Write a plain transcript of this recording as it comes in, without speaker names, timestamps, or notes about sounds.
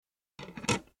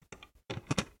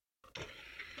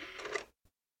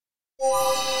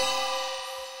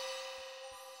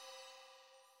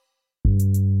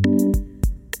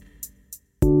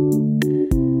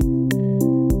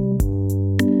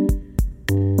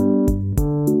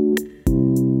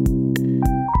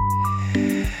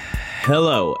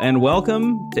Hello, and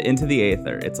welcome to Into the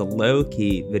Aether. It's a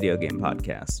low-key video game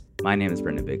podcast. My name is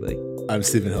Brendan Bigley. I'm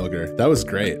Stephen Hilger. That was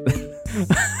great.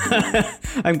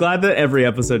 I'm glad that every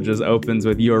episode just opens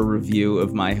with your review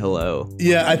of my hello.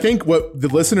 Yeah, I think what the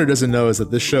listener doesn't know is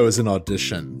that this show is an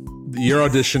audition. You're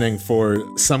auditioning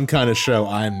for some kind of show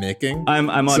I'm making. I'm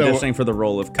auditioning for the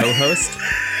role of co-host.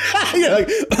 Yeah,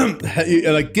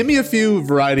 like, give me a few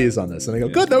varieties on this. And I go,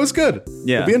 good, that was good.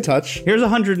 Yeah. We'll be in touch. Here's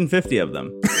 150 of them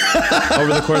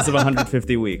over the course of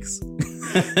 150 weeks.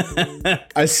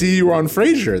 I see you were on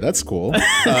Frasier. That's cool.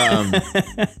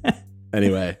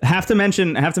 Anyway, have to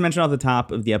mention off the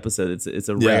top of the episode. It's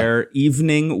a rare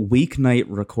evening weeknight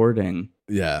recording.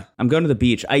 Yeah. I'm going to the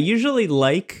beach. I usually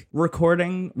like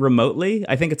recording remotely.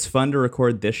 I think it's fun to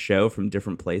record this show from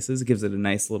different places. It gives it a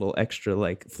nice little extra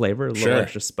flavor, a little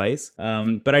extra spice.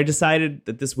 But I decided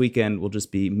that this weekend will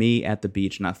just be me at the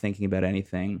beach, not thinking about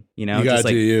anything. You know, just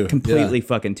completely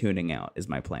fucking tuning out is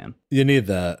my plan. You need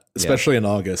that, especially in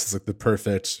August. It's like the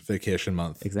perfect vacation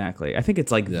month. Exactly. I think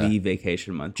it's like the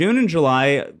vacation month. June and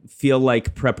July feel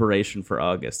like preparation for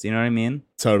August. You know what I mean?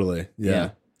 Totally. Yeah.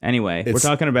 Anyway, we're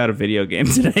talking about a video game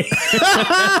today.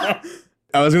 I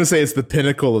was going to say it's the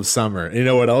pinnacle of summer. And you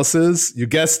know what else is? You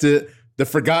guessed it. The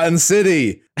Forgotten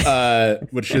City,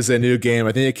 which is a new game.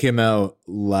 I think it came out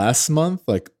last month,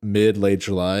 like late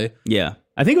July. Yeah.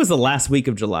 I think it was the last week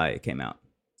of July it came out.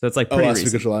 So it's like pretty recent.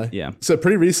 Week of July? Yeah. So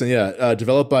pretty recent, yeah.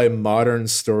 Developed by Modern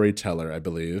Storyteller, I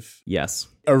believe. Yes.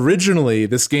 Originally,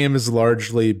 this game is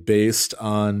largely based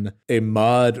on a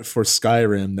mod for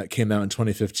Skyrim that came out in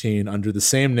 2015 under the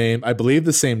same name. I believe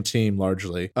the same team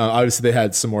largely. Obviously, they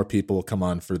had some more people come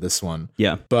on for this one.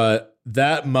 Yeah. But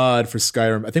that mod for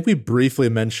Skyrim, I think we briefly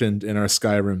mentioned in our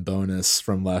Skyrim bonus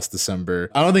from last December.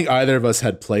 I don't think either of us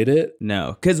had played it.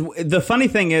 No, because the funny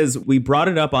thing is we brought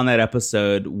it up on that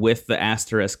episode with the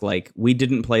asterisk, like we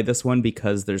didn't play this one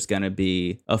because there's going to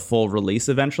be a full release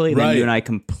eventually. Then you and I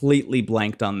completely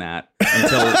blanked on that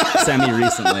until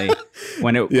semi-recently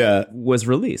when it was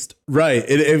released. Right.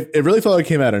 It really felt like it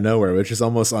came out of nowhere, which is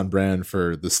almost on brand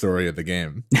for the story of the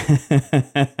game.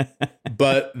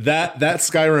 But that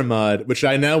Skyrim mod, which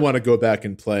I now want to go back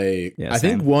and play, I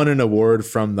think won an award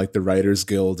from like the Writers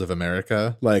Guild of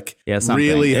America.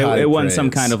 Really high it won praise. some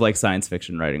kind of like science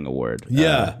fiction writing award.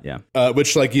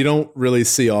 Which like you don't really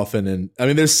see often.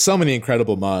 There's so many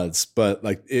incredible mods, but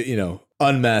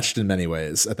unmatched in many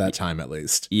ways at that time, at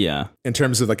least. Yeah. In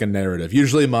terms of like a narrative,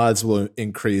 usually mods will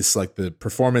increase like the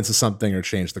performance of something or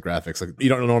change the graphics. Like you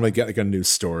don't normally get like a new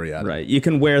story out of it. Right. You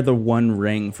can wear the one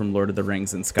ring from Lord of the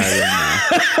Rings in Skyrim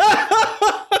now.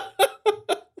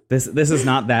 This is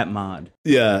not that mod.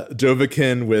 Yeah,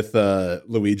 Dovahkiin with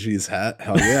Luigi's hat.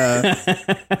 Hell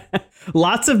yeah.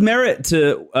 Lots of merit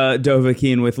to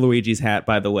Dovahkiin with Luigi's hat,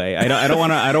 by the way. I don't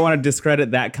want to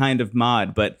discredit that kind of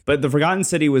mod, but the Forgotten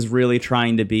City was really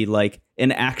trying to be like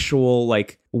an actual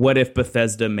like what if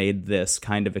Bethesda made this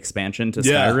kind of expansion to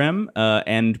Skyrim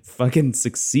and fucking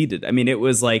succeeded. I mean, it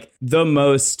was like the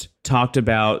most talked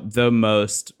about, the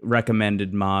most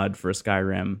recommended mod for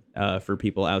Skyrim for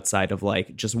people outside of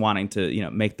like just wanting to,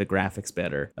 make the graphics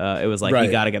better. It was like,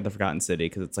 you got to get the Forgotten City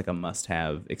because it's like a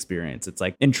must-have experience. It's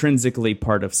like intrinsically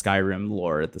part of Skyrim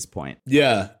lore at this point.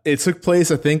 Yeah, it took place,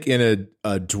 I think, in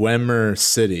a Dwemer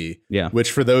city,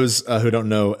 which for those who don't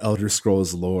know Elder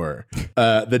Scrolls lore,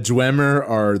 the Dwemer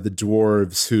are the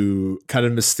dwarves who kind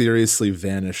of mysteriously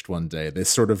vanished one day. They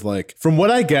sort of like, from what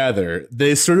I gather,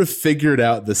 they sort of figured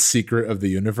out the secret of the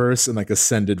universe and like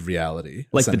ascended reality.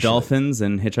 Like the dolphins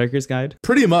in Hitchhiker's Guide?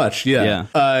 Pretty much, yeah.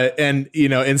 And,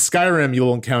 in Skyrim,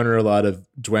 you'll encounter a lot of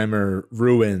Dwemer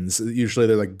ruins. Usually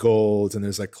they're like gold and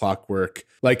there's like clockwork.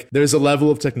 Like there's a level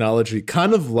of technology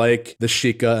kind of like the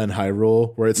Sheikah and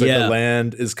Hyrule, where it's like the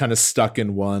land is kind of stuck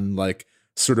in one like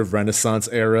sort of Renaissance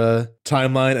era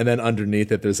timeline, and then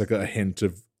underneath it there's like a hint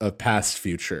of a past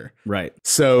future. Right.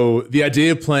 So the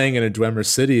idea of playing in a Dwemer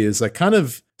city is like kind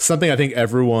of something I think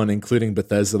everyone, including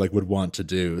Bethesda, like would want to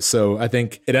do. So I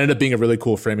think it ended up being a really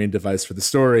cool framing device for the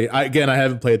story. I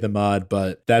haven't played the mod,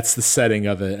 but that's the setting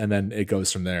of it, and then it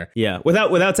goes from there. Yeah,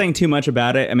 without saying too much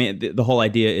about it, I mean, the whole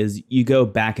idea is you go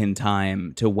back in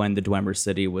time to when the Dwemer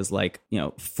city was like,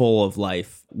 full of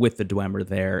life with the Dwemer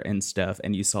there and stuff,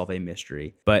 and you solve a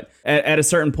mystery. But at a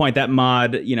certain point, that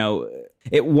mod,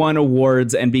 it won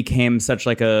awards and became such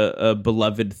like a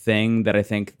beloved thing that I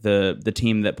think the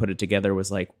team that put it together was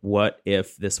like, what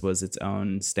if this was its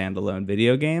own standalone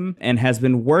video game? And has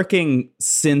been working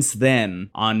since then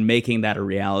on making that a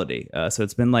reality. So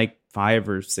it's been like 5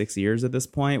 or 6 years at this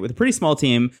point with a pretty small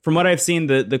team. From what I've seen,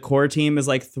 the core team is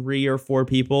like 3 or 4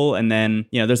 people. And then,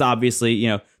 there's obviously,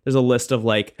 there's a list of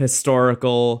like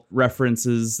historical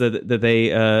references that they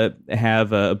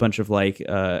have a bunch of like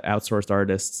outsourced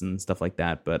artists and stuff like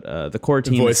that. But the core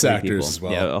team, voice is actors people. as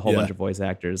well. Yeah, a whole bunch of voice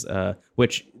actors,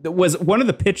 which was one of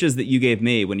the pitches that you gave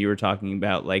me when you were talking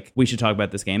about like we should talk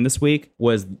about this game this week.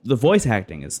 Was the voice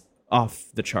acting is off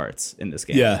the charts in this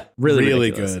game. Yeah,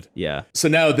 really good. Yeah. So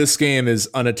now this game is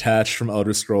unattached from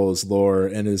Elder Scrolls lore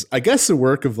and is, I guess, a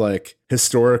work of like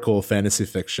historical fantasy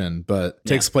fiction, but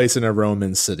takes place in a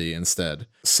Roman city instead.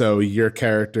 So your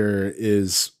character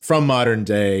is from modern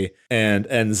day and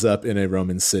ends up in a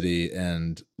Roman city,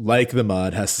 and like the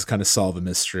mod, has to kind of solve a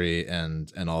mystery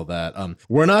and all that.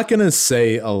 We're not going to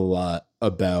say a lot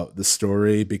about the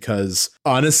story because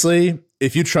honestly,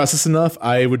 if you trust us enough,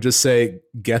 I would just say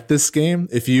get this game.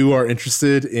 If you are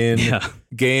interested in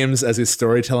games as a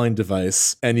storytelling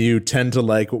device and you tend to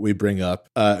like what we bring up,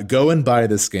 go and buy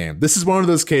this game. This is one of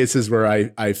those cases where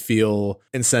I feel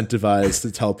incentivized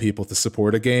to tell people to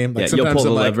support a game. Like you'll pull the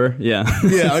like, lever. Yeah.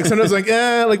 Yeah. Like sometimes like,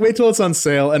 like wait till it's on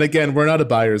sale. And again, we're not a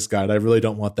buyer's guide. I really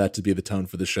don't want that to be the tone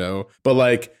for the show. But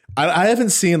like, I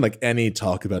haven't seen like any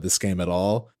talk about this game at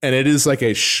all. And it is like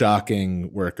a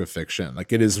shocking work of fiction.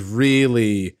 Like it is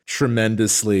really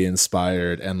tremendously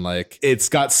inspired. And like, it's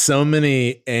got so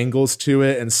many angles to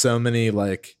it and so many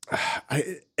like,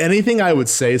 anything I would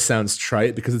say sounds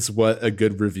trite because it's what a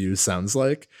good review sounds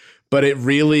like. But it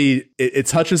really, it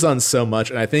touches on so much.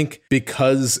 And I think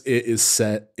because it is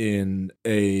set in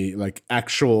a like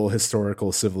actual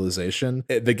historical civilization,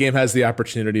 the game has the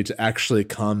opportunity to actually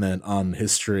comment on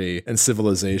history and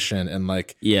civilization and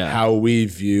like how we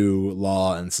view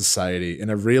law and society in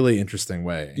a really interesting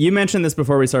way. You mentioned this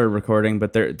before we started recording,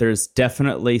 but there's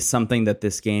definitely something that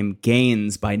this game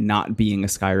gains by not being a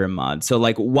Skyrim mod. So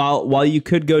like while you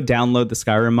could go download the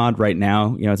Skyrim mod right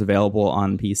now, you know, it's available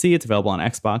on PC, it's available on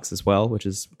Xbox as well, which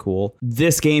is cool.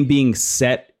 This game being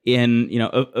set in, you know,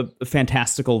 a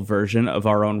fantastical version of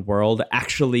our own world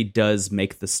actually does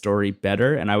make the story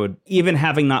better. And I would, even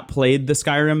having not played the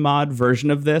Skyrim mod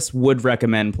version of this, would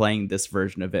recommend playing this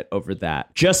version of it over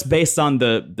that, just based on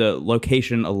the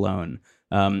location alone.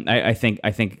 I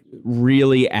think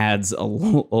really adds a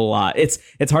lot. It's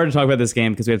hard to talk about this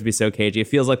game because we have to be so cagey. It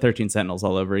feels like 13 Sentinels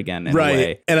all over again. In right. A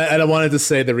way. And I wanted to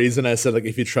say the reason I said like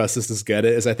if you trust us, just get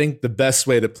it is I think the best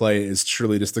way to play is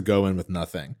truly just to go in with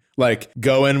nothing. Like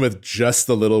go in with just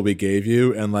the little we gave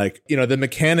you, and like, you know, the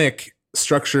mechanic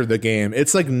structure of the game,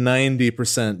 it's like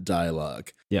 90%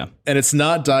 dialogue. Yeah. And it's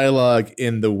not dialogue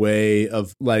in the way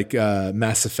of like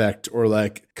Mass Effect or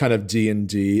like kind of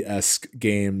D&D-esque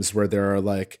games where there are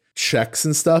like checks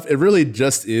and stuff. It really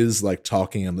just is like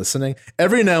talking and listening.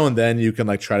 Every now and then you can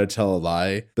like try to tell a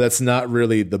lie, but that's not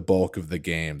really the bulk of the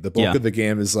game. The bulk of the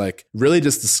game is like really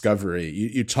just discovery.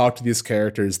 You talk to these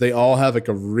characters. They all have like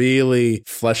a really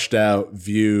fleshed out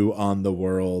view on the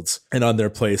world and on their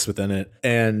place within it.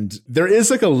 And there is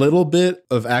like a little bit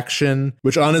of action,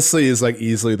 which honestly is like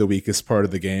easily the weakest part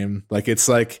of the game. Like it's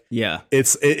like,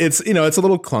 it's you know, it's a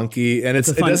little clunky and it's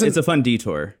a fun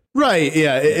detour. Right.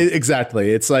 Yeah,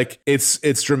 exactly. It's like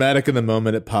it's dramatic in the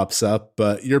moment it pops up,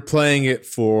 but you're playing it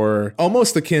for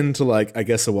almost akin to like, I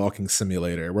guess, a walking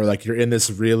simulator where like you're in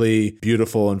this really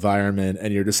beautiful environment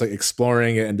and you're just like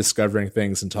exploring it and discovering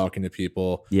things and talking to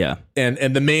people. Yeah. And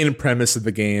the main premise of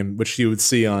the game, which you would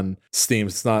see on Steam,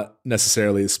 it's not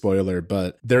necessarily a spoiler,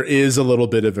 but there is a little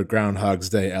bit of a Groundhog's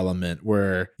Day element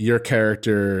where your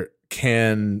character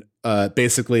can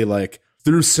basically like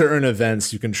through certain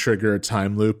events, you can trigger a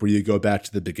time loop where you go back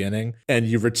to the beginning and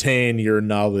you retain your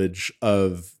knowledge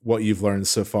of what you've learned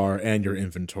so far and your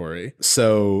inventory.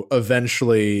 So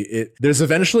eventually there's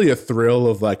eventually a thrill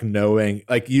of like knowing,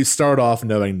 like you start off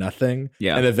knowing nothing.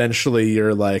 Yeah. And eventually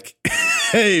you're like,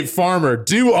 hey, farmer,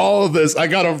 do all of this. I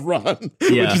gotta run.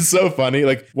 Yeah. Which is so funny.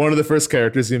 Like one of the first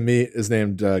characters you meet is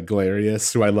named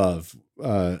Galerius, who I love.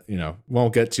 You know,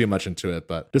 won't get too much into it,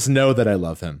 but just know that I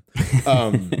love him.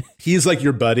 He's like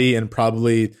your buddy and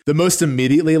probably the most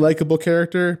immediately likable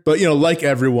character. But, you know, like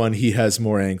everyone, he has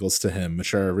more angles to him,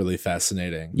 which are really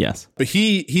fascinating. Yes. But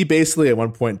he basically at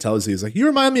one point tells you, he's like, you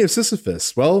remind me of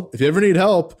Sisyphus. Well, if you ever need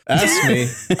help, ask me.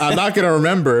 I'm not going to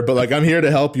remember, but like I'm here to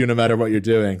help you no matter what you're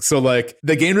doing. So like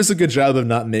the game does a good job of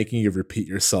not making you repeat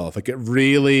yourself. Like it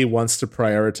really wants to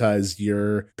prioritize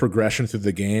your progression through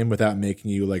the game without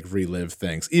making you like relive of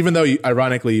things. Even though,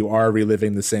 ironically, you are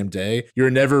reliving the same day, you're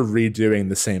never redoing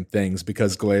the same things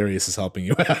because Galerius is helping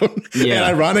you out. Yeah.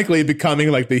 And ironically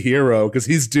becoming like the hero because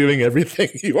he's doing everything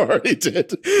you already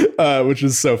did, which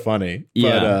is so funny.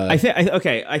 Yeah. But,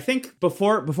 I think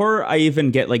before I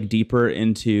even get like deeper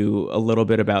into a little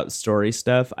bit about story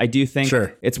stuff, I do think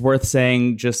it's worth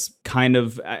saying, just kind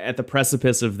of at the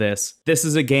precipice of this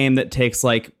is a game that takes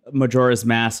like Majora's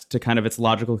Mask to kind of its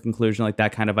logical conclusion, like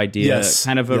that kind of idea,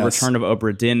 kind of a Return of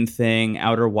Obra Dinn thing,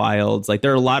 Outer Wilds. Like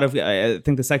there are a lot of, I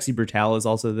think the Sexy Brutale is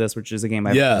also this, which is a game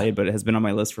I've played, but it has been on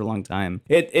my list for a long time.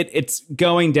 It's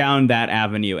going down that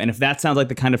avenue. And if that sounds like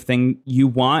the kind of thing you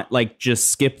want, like just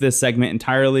skip this segment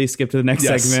entirely, skip to the next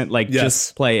segment, like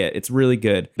just play it. It's really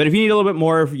good. But if you need a little bit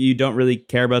more, if you don't really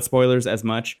care about spoilers as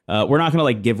much, we're not going to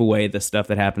like give away the stuff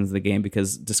that happens in the game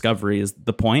because discovery is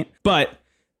the point. But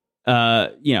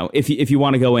you know, if you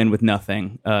want to go in with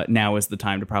nothing, now is the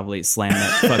time to probably slam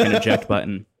that fucking eject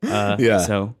button.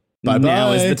 So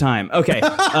now is the time. Okay.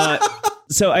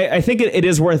 So I think it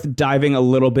is worth diving a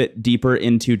little bit deeper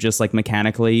into just like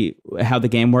mechanically how the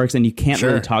game works. And you can't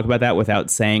really talk about that without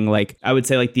saying like, I would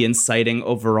say like the inciting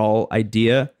overall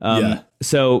idea.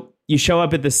 So you show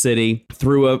up at the city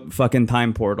through a fucking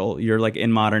time portal. You're like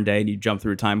in modern day and you jump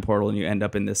through a time portal and you end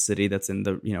up in this city that's in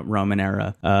the, you know, Roman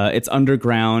era. It's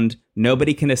underground.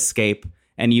 Nobody can escape.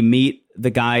 And you meet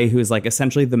the guy who's like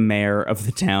essentially the mayor of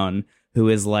the town, who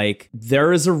is like,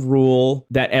 there is a rule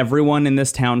that everyone in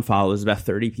this town follows, about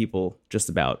 30 people just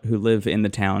about who live in the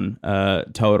town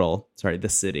total. Sorry, the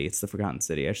city. It's the Forgotten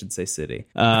City. I should say city.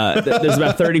 There's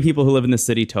about 30 people who live in the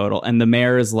city total. And the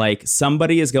mayor is like,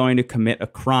 somebody is going to commit a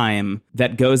crime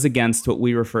that goes against what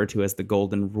we refer to as the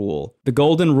golden rule. The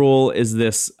golden rule is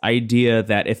this idea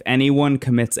that if anyone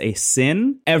commits a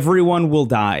sin, everyone will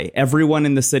die. Everyone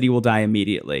in the city will die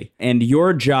immediately. And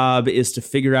your job is to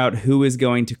figure out who is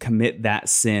going to commit that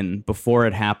sin before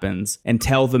it happens and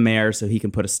tell the mayor so he can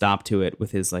put a stop to it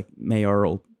with his like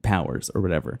mayoral powers or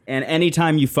whatever. And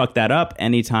anytime you fuck that up,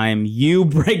 anytime you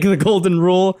break the golden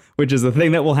rule, which is a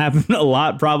thing that will happen a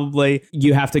lot probably,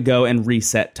 you have to go and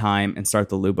reset time and start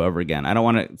the loop over again. I don't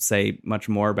want to say much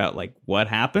more about like what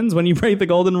happens when you break the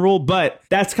golden rule, but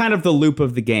that's kind of the loop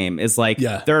of the game is like,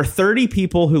 there are 30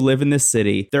 people who live in this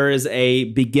city. There is a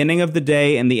beginning of the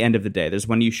day and the end of the day. There's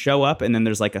when you show up and then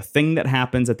there's like a thing that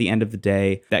happens at the end of the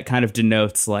day that kind of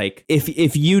denotes like,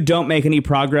 if you don't make any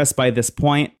progress by this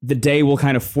point, the day will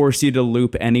kind of force you to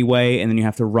loop anyway, and then you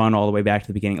have to run all the way back to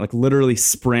the beginning, like literally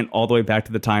sprint all the way back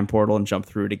to the time portal and jump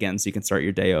through it again so you can start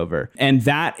your day over. And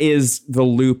that is the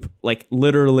loop, like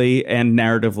literally and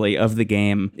narratively of the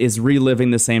game, is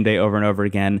reliving the same day over and over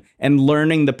again and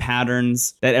learning the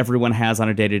patterns that everyone has on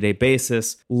a day-to-day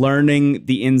basis, learning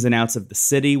the ins and outs of the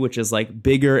city, which is like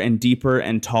bigger and deeper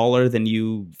and taller than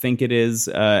you think it is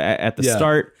at the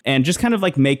start, and just kind of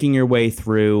like making your way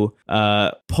through,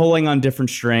 pulling on different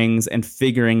strings and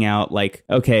figuring out like,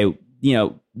 okay, you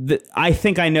know, I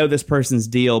think I know this person's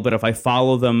deal, but if I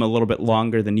follow them a little bit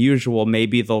longer than usual,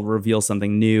 maybe they'll reveal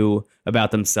something new about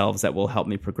themselves that will help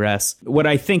me progress. What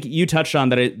I think you touched on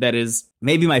that is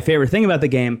maybe my favorite thing about the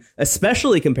game,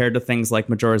 especially compared to things like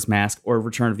Majora's Mask or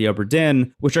Return of the Obra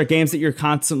Dinn, which are games that you're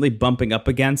constantly bumping up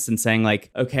against and saying like,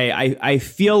 okay, I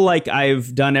feel like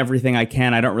I've done everything I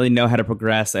can. I don't really know how to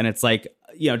progress. And it's like,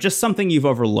 you know, just something you've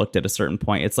overlooked at a certain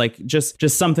point. It's like just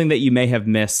something that you may have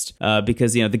missed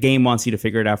because, you know, the game wants you to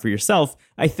figure it out for yourself.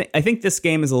 I think this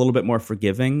game is a little bit more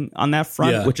forgiving on that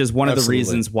front, which is one of the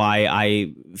reasons why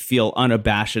I feel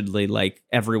unabashedly like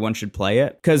everyone should play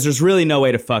it, because there's really no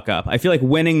way to fuck up. I feel like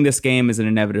winning this game is an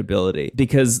inevitability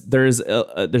because there's a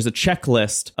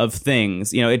checklist of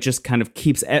things. You know, it just kind of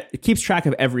keeps track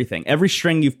of everything, every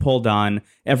string you've pulled on,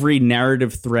 every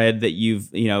narrative thread that you've,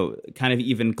 you know, kind of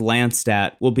even glanced at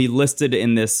will be listed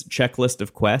in this checklist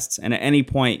of quests. And at any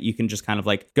point you can just kind of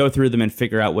like go through them and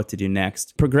figure out what to do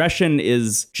next. Progression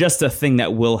is just a thing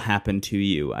that will happen to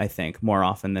you, I think, more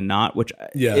often than not, which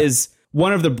is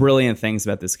one of the brilliant things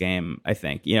about this game, I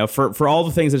think. You know, for all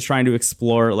the things it's trying to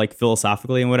explore, like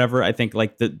philosophically and whatever, I think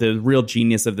like the real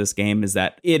genius of this game is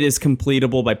that it is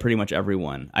completable by pretty much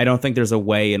everyone. I don't think there's a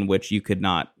way in which you could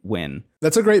not win.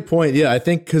 That's a great point. Yeah, I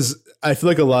think because I feel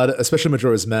like a lot of, especially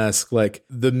Majora's Mask, like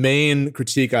the main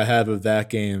critique I have of that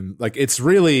game, like it's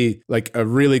really like a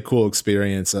really cool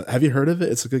experience. Have you heard of it?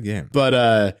 It's a good game,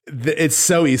 but it's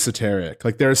so esoteric.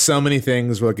 Like there are so many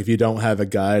things where like if you don't have a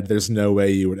guide, there's no way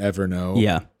you would ever know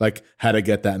like how to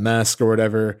get that mask or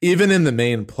whatever. Even in the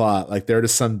main plot, like there are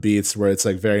just some beats where it's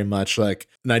like very much like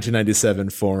 1997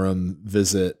 forum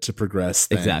visit to progress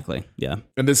thing. Exactly. Yeah.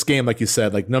 In this game, like you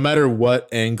said, like no matter what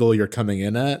angle you're coming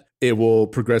in at, it will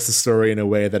progress the story in a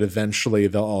way that eventually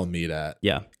they'll all meet at.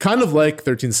 Yeah. Kind of like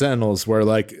 13 Sentinels, where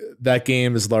like that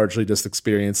game is largely just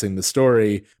experiencing the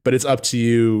story, but it's up to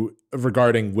you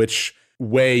regarding which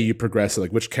way you progress it,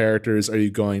 like which characters are you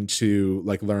going to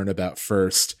like learn about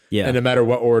first. Yeah. And no matter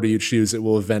what order you choose, it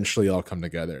will eventually all come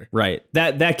together. Right.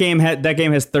 That game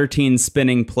has 13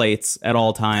 spinning plates at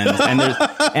all times.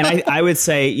 And I would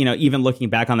say, you know, even looking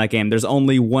back on that game, there's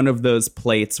only one of those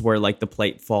plates where like the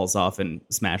plate falls off and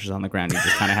smashes on the ground. You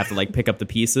just kind of have to like pick up the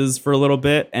pieces for a little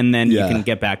bit, and then you can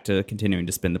get back to continuing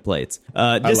to spin the plates.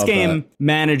 This game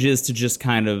manages to just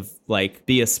kind of like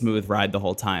be a smooth ride the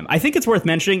whole time. I think it's worth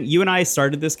mentioning, you and I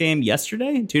started this game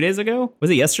yesterday, 2 days ago. Was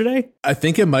it yesterday? I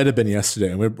think it might have been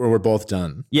yesterday, and we're both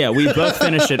done. Yeah, we both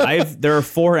finished it. There are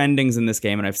 4 endings in this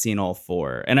game, and I've seen all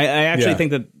 4. And I actually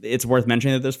think that it's worth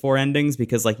mentioning that there's 4 endings,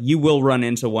 because like you will run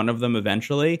into one of them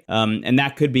eventually, and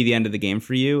that could be the end of the game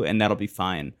for you, and that'll be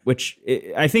fine, which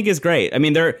I think is great. I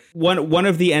mean, one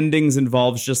of the endings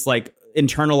involves just like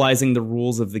internalizing the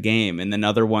rules of the game, and then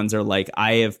other ones are like,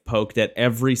 I have poked at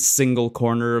every single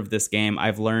corner of this game,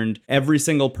 I've learned every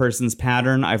single person's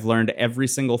pattern, I've learned every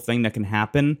single thing that can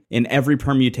happen in every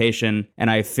permutation, and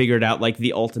I've figured out like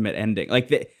the ultimate ending.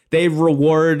 Like they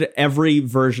reward every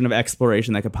version of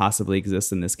exploration that could possibly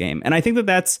exist in this game. And I think that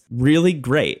that's really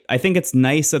great. I think it's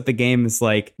nice that the game is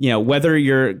like, you know, whether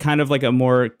you're kind of like a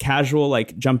more casual,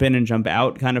 like jump in and jump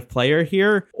out kind of player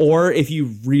here, or if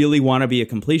you really want to be a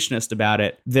completionist about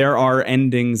it, there are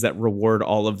endings that reward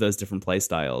all of those different play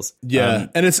styles. Yeah.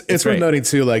 And it's worth noting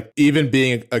too, like even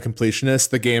being a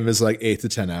completionist, the game is like 8 to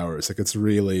 10 hours. Like it's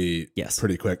really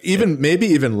pretty quick. Maybe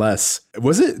even less.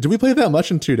 Did we play that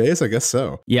much in 2 days? I guess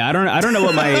so. Yeah, I don't know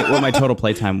what my total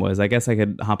playtime was. I guess I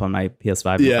could hop on my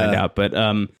PS5 and find out. But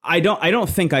I don't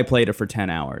think I played it for 10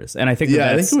 hours. And I think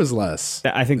I think it was less.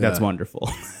 I think that's wonderful.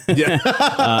 Yeah.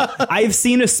 I've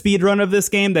seen a speed run of this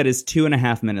game that is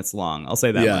 2.5 minutes long. I'll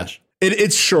say that much.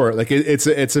 It's short. Like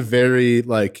it's a very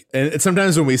like, and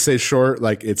sometimes when we say short,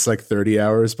 like it's like 30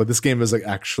 hours, but this game is like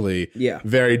actually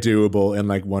very doable in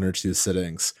like 1 or 2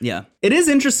 sittings. Yeah. It is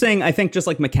interesting, I think, just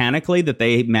like mechanically, that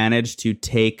they managed to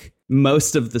take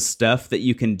most of the stuff that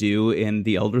you can do in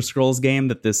the Elder Scrolls game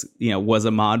that this, you know, was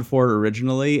a mod for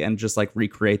originally, and just like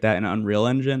recreate that in Unreal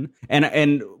Engine.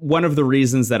 And one of the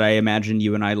reasons that I imagine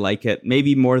you and I like it,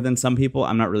 maybe more than some people,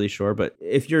 I'm not really sure, but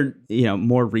if you're, you know,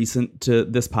 more recent to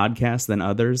this podcast than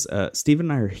others, Steve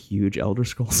and I are huge Elder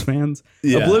Scrolls fans,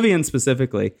 Oblivion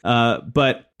specifically.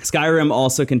 But Skyrim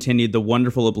also continued the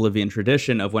wonderful Oblivion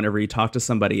tradition of whenever you talk to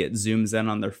somebody, it zooms in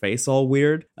on their face all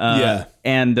weird.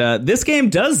 And this game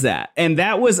does that. And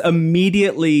that was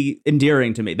immediately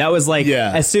endearing to me. That was like,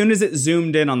 as soon as it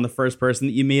zoomed in on the first person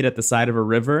that you meet at the side of a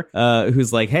river,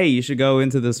 who's like, hey, you should go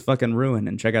into this fucking ruin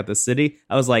and check out the city.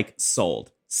 I was like, sold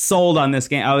on this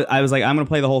game. I was like, I'm going to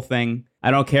play the whole thing.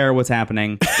 I don't care what's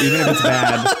happening, even if it's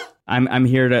bad. I'm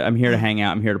here to hang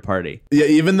out. I'm here to party. Yeah,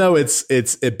 even though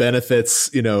it benefits,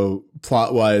 you know,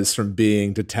 plot wise from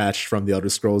being detached from the Elder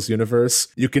Scrolls universe,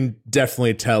 you can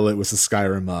definitely tell it was a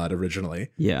Skyrim mod originally.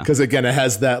 Yeah, because again, it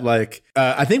has that like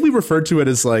I think we referred to it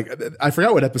as like, I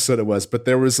forgot what episode it was, but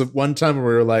there was one time where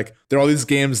we were like, there are all these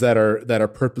games that are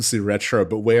purposely retro,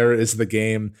 but where is the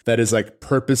game that is like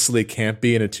purposely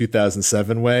campy in a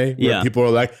 2007 way? Where people are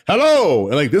like, hello,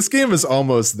 and like this game is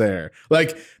almost there.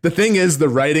 Like the thing is, the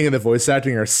writing and the voice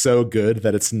acting are so good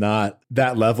that it's not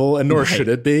that level, and nor should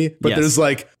it be. But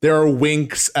there are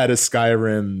winks at a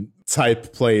Skyrim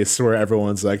type place where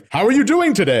everyone's like, how are you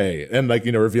doing today? And like,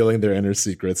 you know, revealing their inner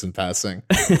secrets in passing.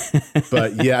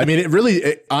 But yeah, I mean,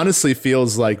 it honestly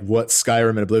feels like what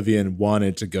Skyrim and Oblivion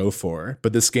wanted to go for,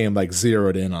 but this game like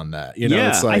zeroed in on that. You know,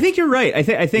 it's like, I think you're right. I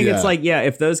think it's like,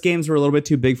 if those games were a little bit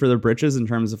too big for their britches in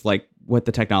terms of like what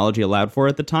the technology allowed for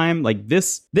at the time, like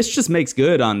this just makes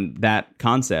good on that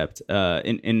concept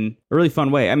in a really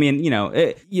fun way. I mean, you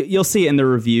know, you'll see it in the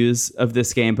reviews of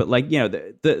this game, but like, you know,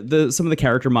 the some of the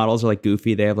character models are like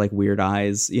goofy. They have like weird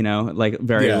eyes, you know, like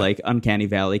very like Uncanny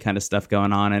Valley kind of stuff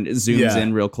going on, and it zooms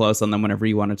in real close on them whenever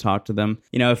you want to talk to them.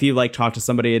 You know, if you like talk to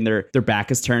somebody and their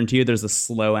back is turned to you, there's a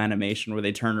slow animation where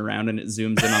they turn around and it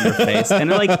zooms in on their face,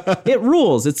 and it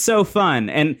rules. It's so fun,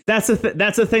 and that's a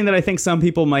thing that I think some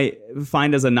people might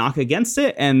find as a knock against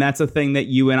it, and that's a thing that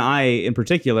you and I in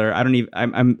particular,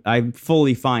 I'm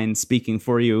fully fine speaking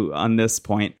for you on this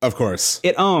point. Of course,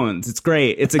 it owns. It's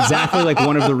great. It's exactly like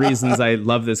one of the reasons I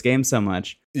love this game so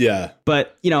much. Yeah.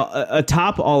 But, you know,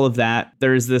 atop all of that,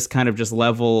 there's this kind of just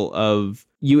level of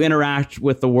you interact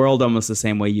with the world almost the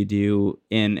same way you do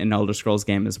in an Elder Scrolls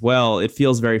game as well. It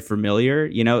feels very familiar.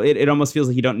 You know, it almost feels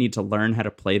like you don't need to learn how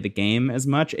to play the game as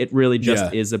much. It really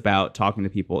just is about talking to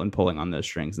people and pulling on those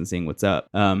strings and seeing what's up.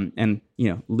 And, you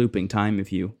know, looping time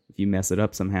if you mess it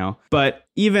up somehow. But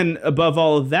even above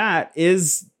all of that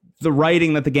is the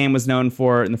writing that the game was known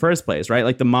for in the first place, right?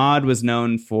 Like the mod was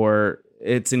known for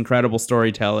its incredible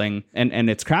storytelling and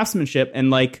its craftsmanship. And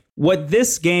like what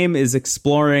this game is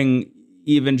exploring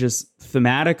even just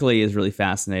thematically is really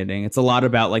fascinating. It's a lot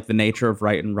about like the nature of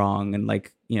right and wrong and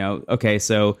like, you know, okay,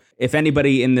 so if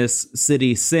anybody in this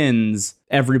city sins,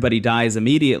 everybody dies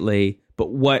immediately.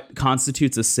 But what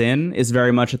constitutes a sin is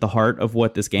very much at the heart of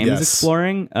what this game is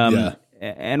exploring.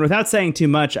 And without saying too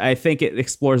much, I think it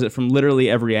explores it from literally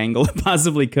every angle it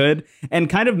possibly could and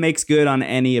kind of makes good on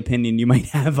any opinion you might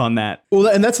have on that. Well,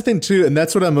 and that's the thing, too. And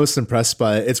that's what I'm most impressed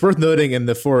by. It's worth noting in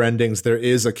the 4 endings, there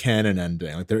is a canon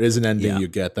ending. Like there is an ending you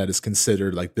get that is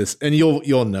considered like this. And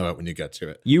you'll know it when you get to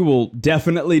it. You will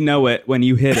definitely know it when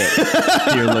you hit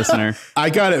it, dear listener.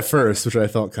 I got it first, which I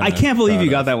felt kind of... I can't believe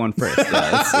you got that one first.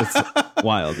 Yeah, it's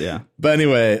wild, yeah. But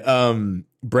anyway,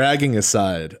 bragging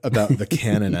aside about the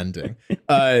canon ending,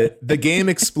 the game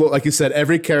like you said,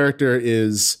 every character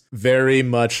is very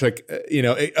much like, you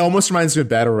know, it almost reminds me of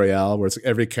Battle Royale, where it's like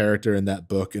every character in that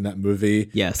book, in that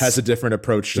movie, has a different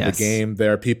approach to the game.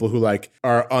 There are people who like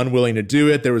are unwilling to do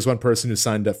it. There was one person who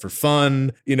signed up for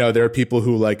fun. You know, there are people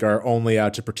who like are only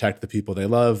out to protect the people they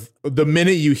love. The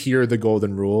minute you hear the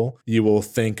golden rule, you will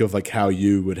think of like how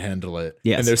you would handle it.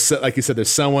 Yes. And there's, like you said, there's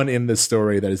someone in this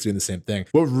story that is doing the same thing.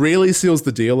 What really seals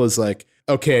the deal is like,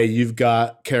 okay, you've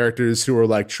got characters who are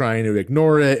like trying to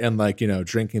ignore it and like, you know,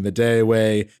 drinking the day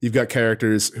away. You've got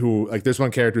characters who like, there's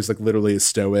one character who's like literally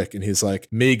stoic and he's like,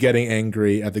 me getting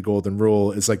angry at the golden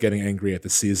rule is like getting angry at the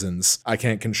seasons. I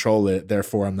can't control it.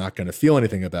 Therefore, I'm not going to feel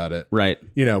anything about it. Right.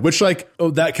 You know, which like,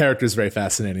 oh, that character is very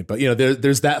fascinating. But, you know,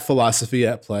 there's that philosophy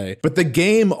at play. But the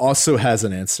game also has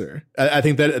an answer. I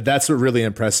think that's what really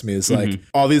impressed me is like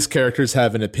all these characters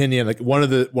have an opinion. Like one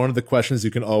of the questions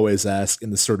you can always ask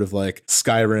in the sort of like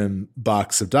Skyrim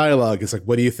box of dialogue is like,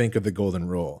 what do you think of the golden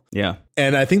rule? Yeah.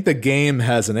 And I think the game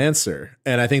has an answer.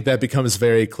 And I think that becomes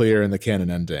very clear in the canon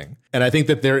ending. And I think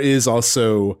that there is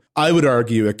also, I would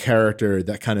argue, a character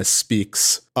that kind of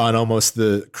speaks on almost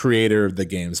the creator of the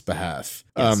game's behalf,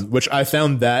 which I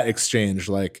found that exchange,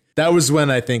 like, that was when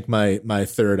I think my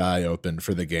third eye opened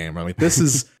for the game. I'm like, this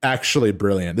is actually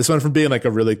brilliant. This went from being like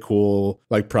a really cool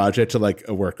like project to like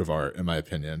a work of art, in my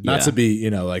opinion. Not to be, you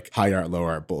know, like high art, low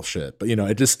art bullshit, but, you know,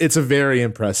 it's a very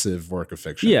impressive work of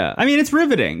fiction. Yeah. I mean, it's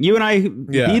riveting. You and I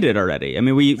beat it already. I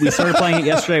mean, we started playing it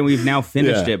yesterday and we've now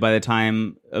finished it by the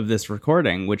time of this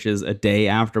recording, which is a day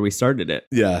after we started it.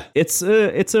 Yeah. It's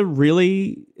a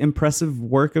really impressive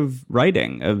work of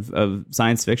writing, of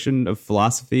science fiction, of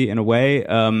philosophy in a way.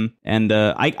 And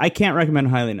I can't recommend it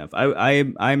highly enough.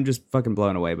 I'm just fucking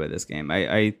blown away by this game.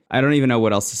 I don't even know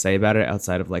what else to say about it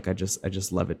outside of like, I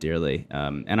just love it dearly.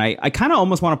 And I kind of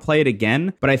almost want to play it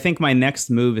again, but I think my next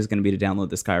move is going to be to download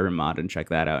the Skyrim mod and check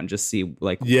that out and just see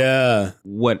like,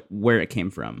 where it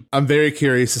came from. I'm very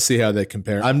curious to see how they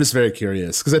compare. I'm just very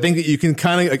curious because I think that you can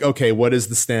kind of like, okay, what is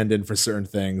the stand-in for certain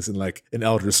things in like in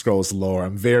Elder Scrolls lore?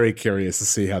 I'm very curious to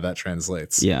see how that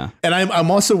translates. Yeah. And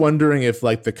I'm also wondering if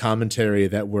like the commentary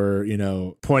that we're, you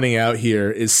know, pointing out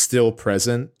here is still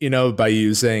present, you know, by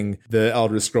using the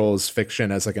Elder Scrolls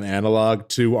fiction as like an analog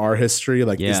to our history.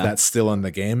 Like, is that still in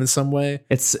the game in some way?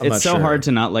 It's so hard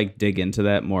to not like dig into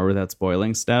that more without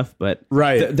spoiling stuff. But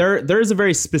right. There's a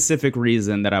very specific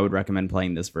reason that I would recommend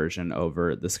playing this version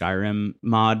over the Skyrim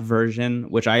mod version,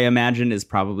 which I imagine is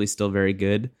probably still very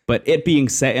good. But it being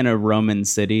set in a Roman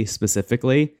city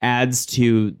specifically adds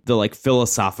to the like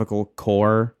philosophical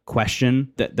core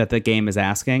question that the game is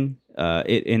asking.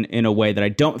 In a way that I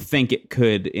don't think it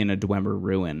could in a Dwemer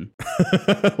Ruin.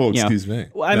 Well, excuse me.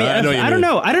 Well, I mean, I don't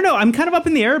know. I'm kind of up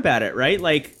in the air about it, right?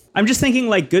 Like, I'm just thinking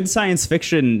like good science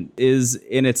fiction is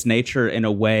in its nature in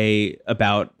a way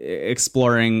about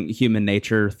exploring human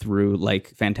nature through like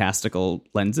fantastical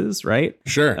lenses, right?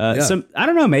 Sure. So I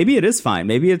don't know, maybe it is fine.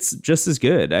 Maybe it's just as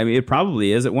good. I mean, it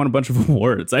probably is. It won a bunch of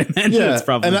awards. I imagine it's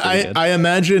probably and I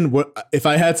imagine what if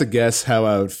I had to guess how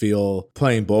I would feel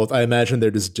playing both, I imagine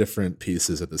they're just different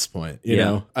pieces at this point. You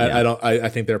know? I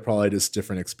think they're probably just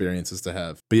different experiences to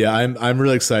have. But yeah, I'm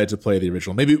really excited to play the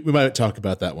original. Maybe we might talk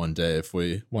about that one day if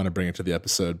we want to bring it to the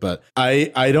episode, but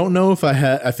I don't know if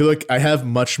I feel like I have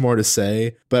much more to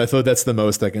say, but I thought that's the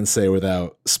most I can say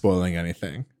without spoiling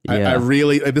anything. I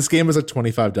really like this game was like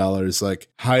 $25. Like,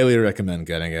 highly recommend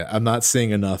getting it. I'm not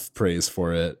seeing enough praise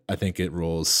for it. I think it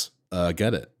rules.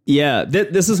 Get it. Yeah,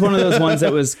 this is one of those ones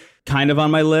that was kind of on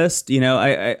my list. You know,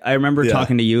 I remember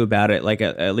talking to you about it like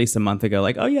at least a month ago.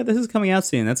 Like, oh yeah, this is coming out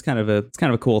soon. That's kind of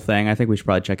a cool thing. I think we should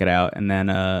probably check it out. And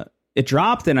then it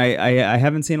dropped, and I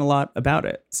haven't seen a lot about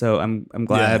it. So I'm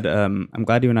glad I'm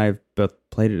glad you and I have both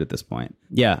played it at this point.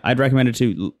 Yeah, I'd recommend it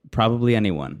to probably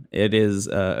anyone. It is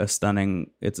a stunning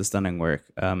work.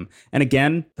 And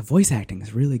again, the voice acting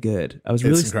is really good.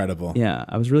 It's incredible. Yeah,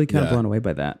 I was really kind of blown away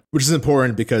by that. Which is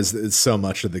important because it's so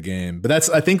much of the game. But that's,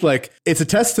 I think, like, it's a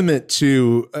testament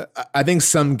to, I think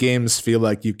some games feel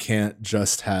like you can't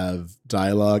just have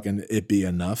dialogue and it be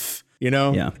enough. You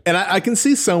know? Yeah. And I can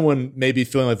see someone maybe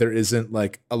feeling like there isn't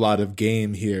like a lot of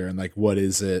game here and like, what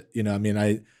is it? You know, I mean,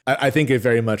 I think it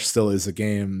very much still is a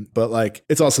game, but like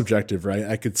it's all subjective, right?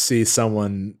 I could see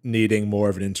someone needing more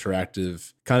of an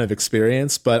interactive kind of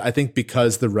experience, but I think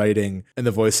because the writing and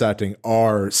the voice acting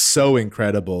are so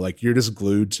incredible, like you're just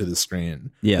glued to the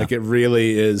screen. Yeah. Like it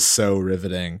really is so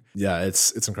riveting. Yeah,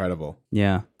 it's incredible.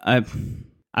 Yeah. I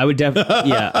would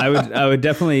definitely I would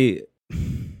definitely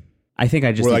I think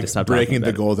I just need to stop breaking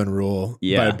the golden rule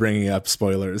by bringing up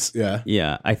spoilers. Yeah.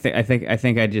 Yeah. I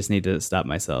think I just need to stop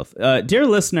myself. Dear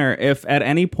listener, if at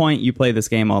any point you play this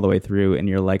game all the way through and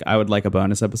you're like, I would like a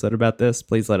bonus episode about this,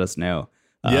 please let us know.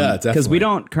 Yeah, definitely. Because we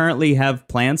don't currently have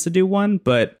plans to do one,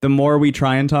 but the more we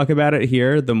try and talk about it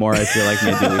here, the more I feel like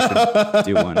maybe we should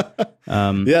do one.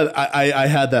 I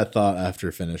had that thought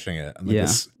after finishing it. I'm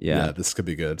like, this could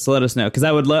be good. So let us know, because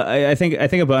I would I think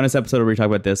a bonus episode where we talk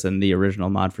about this and the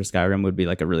original mod for Skyrim would be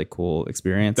like a really cool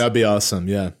experience. That'd be awesome.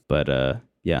 Yeah. But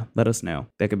let us know.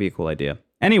 That could be a cool idea.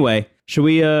 Anyway, should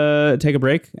we take a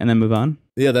break and then move on?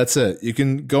 Yeah, that's it. You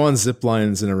can go on zip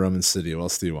lines in a Roman city. What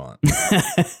else do you want?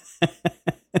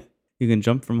 You can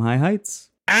jump from high heights.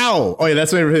 Ow! Oh yeah,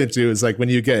 that's what I really do. Is like when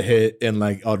you get hit in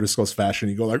like Elder Scrolls fashion,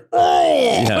 you go like,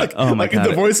 oh! Yeah. Like, oh my god!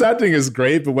 The voice acting is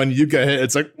great, but when you get hit,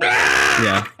 it's like,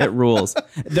 yeah, it rules.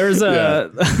 There's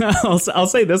a. I'll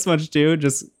say this much too,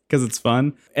 just because it's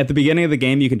fun. At the beginning of the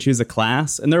game, you can choose a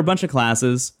class, and there are a bunch of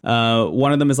classes.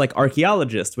 One of them is like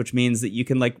archaeologist, which means that you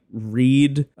can like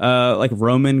read like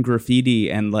Roman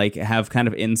graffiti and like have kind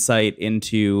of insight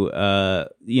into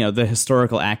the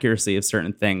historical accuracy of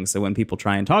certain things. So when people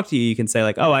try and talk to you, you can say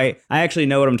like, oh, I actually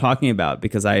know what I'm talking about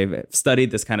because I've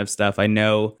studied this kind of stuff. I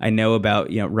know about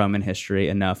Roman history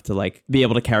enough to like be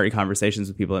able to carry conversations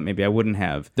with people that maybe I wouldn't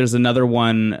have. There's another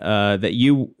one that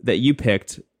you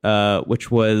picked.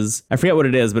 Which was, I forget what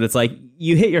it is, but it's like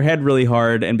you hit your head really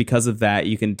hard, and because of that,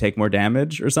 you can take more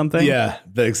damage or something. Yeah,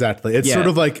 exactly. It's sort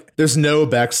of like there's no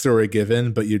backstory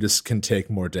given, but you just can take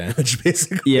more damage,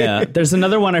 basically. Yeah, there's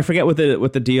another one, I forget what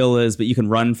the deal is, but you can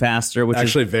run faster, which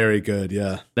actually is very good.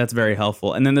 Yeah, that's very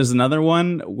helpful. And then there's another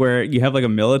one where you have like a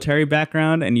military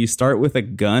background, and you start with a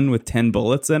gun with 10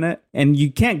 bullets in it, and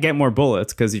you can't get more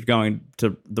bullets because you're going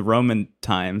to the Roman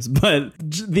times. But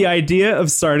the idea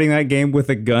of starting that game with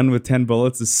a gun with 10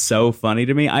 bullets is so funny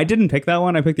to me. I didn't pick that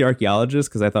one. I picked the archaeologist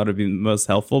because I thought it'd be most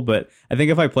helpful. But I think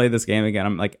if I play this game again,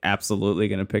 I'm like absolutely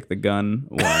going to pick the gun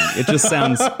one. It just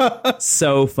sounds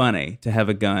so funny to have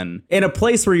a gun in a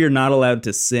place where you're not allowed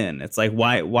to sin. It's like,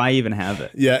 why even have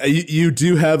it? Yeah, you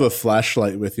do have a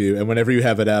flashlight with you. And whenever you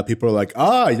have it out, people are like,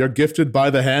 you're gifted by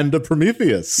the hand of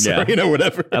Prometheus. Yeah. Or,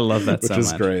 whatever. I love that so much. Which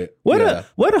is great.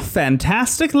 What a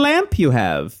fantastic lamp you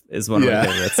have is one of my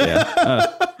favorites.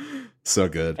 Yeah. So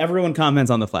good. Everyone comments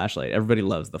on the flashlight. Everybody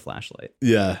loves the flashlight.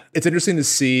 Yeah. It's interesting to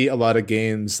see a lot of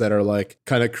games that are like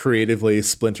kind of creatively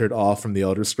splintered off from the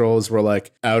Elder Scrolls, where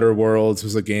like Outer Worlds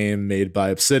was a game made by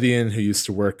Obsidian, who used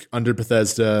to work under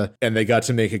Bethesda, and they got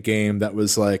to make a game that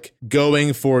was like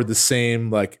going for the same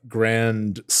like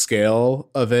grand scale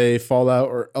of a Fallout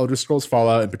or Elder Scrolls,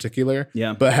 Fallout in particular.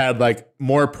 Yeah. But had like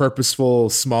more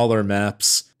purposeful, smaller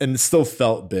maps. And it still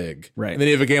felt big. Right. And then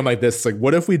you have a game like this. It's like,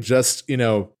 what if we just,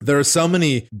 there are so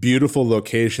many beautiful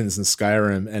locations in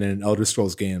Skyrim and in Elder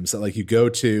Scrolls games that like you go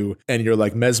to and you're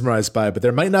like mesmerized by, but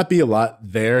there might not be a lot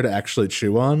there to actually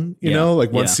chew on, you know?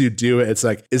 Like once you do it, it's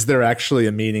like, is there actually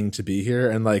a meaning to be here?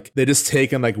 And like they just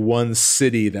take in like one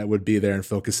city that would be there and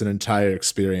focus an entire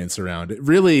experience around it.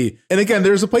 Really, and again,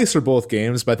 there's a place for both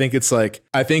games, but I think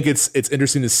it's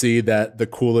interesting to see that the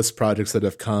coolest projects that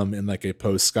have come in like a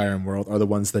post Skyrim world are the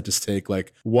ones that just take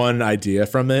like one idea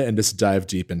from it and just dive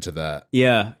deep into that.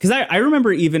 Yeah, because I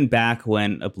remember even back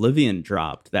when Oblivion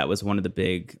dropped, that was one of the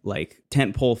big like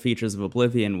tentpole features of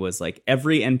Oblivion was like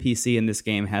every NPC in this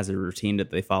game has a routine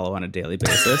that they follow on a daily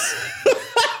basis.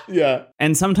 Yeah.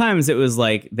 And sometimes it was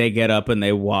like they get up and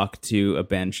they walk to a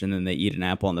bench and then they eat an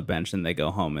apple on the bench and they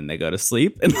go home and they go to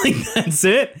sleep and like that's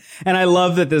it. And I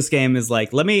love that this game is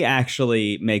like, let me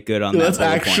actually make good on that.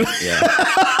 Actually, point. Yeah.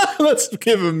 let's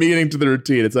give a meaning to the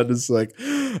routine. It's not just like,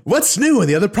 what's new in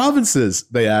the other provinces?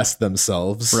 They asked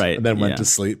themselves, right, and then went to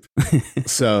sleep.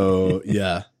 So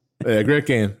yeah. Yeah, great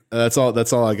game. That's all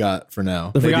I got for now.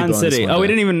 The Forgotten City. Oh, we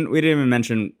didn't even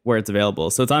mention where it's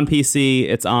available. So it's on PC,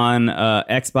 it's on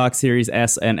Xbox Series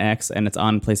S and X, and it's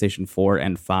on PlayStation 4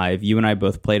 and 5. You and I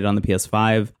both played it on the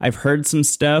PS5. I've heard some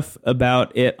stuff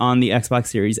about it on the Xbox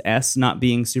Series S not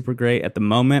being super great at the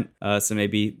moment. So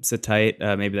maybe sit tight.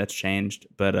 Maybe that's changed.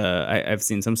 But I've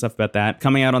seen some stuff about that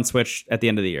coming out on Switch at the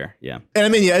end of the year. Yeah. And I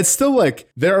mean, yeah, it's still like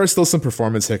there are still some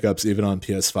performance hiccups even on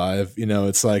PS5. You know,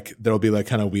 it's like there'll be like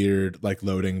kind of weird like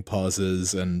loading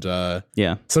pauses and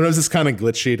yeah, sometimes it's kind of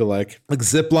glitchy to like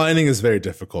zip lining is very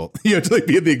difficult. You have to like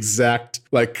be at the exact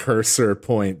like cursor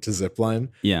point to zip line.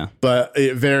 Yeah, but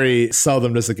it very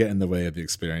seldom does it get in the way of the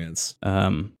experience.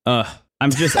 I'm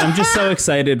just so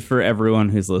excited for everyone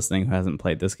who's listening who hasn't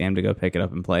played this game to go pick it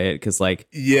up and play it, because like,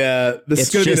 yeah, this is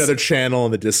going to be another channel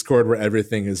in the Discord where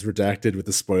everything is redacted with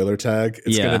the spoiler tag.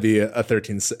 It's going to be a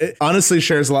 13. It honestly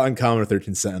shares a lot in common with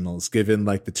 13 Sentinels, given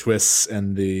like the twists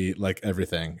and the like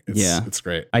everything. It's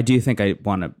great. I do think I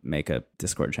want to make a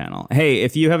Discord channel. Hey,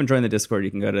 if you haven't joined the Discord,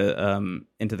 you can go to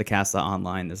into the Cast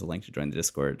online. There's a link to join the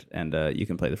Discord, and you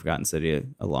can play the Forgotten City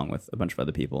along with a bunch of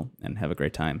other people and have a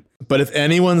great time. But if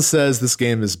anyone says this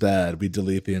game is bad, we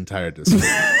delete the entire Discord.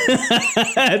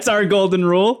 That's our golden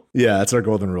rule. Yeah, that's our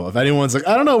golden rule. If anyone's like,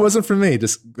 I don't know, it wasn't for me,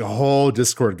 just the whole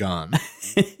Discord gone.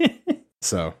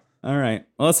 So, all right.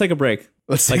 Well, let's take a break.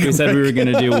 Like we said we were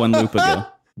going to do one loop ago.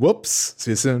 Whoops.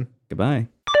 See you soon. Goodbye.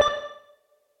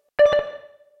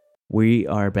 We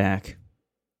are back.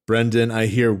 Brendan, I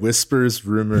hear whispers,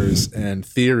 rumors, and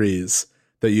theories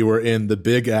that you were in the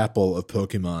Big Apple of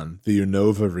Pokemon, the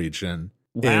Unova region.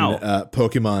 Wow. In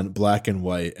Pokemon Black and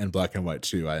White and Black and White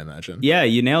 2, I imagine. Yeah,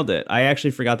 you nailed it. I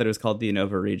actually forgot that it was called the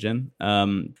Unova region.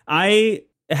 I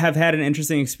have had an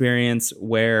interesting experience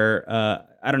where,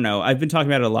 I don't know, I've been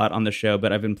talking about it a lot on the show,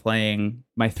 but I've been playing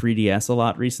my 3DS a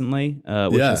lot recently,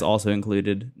 which has also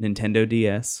included Nintendo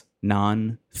DS,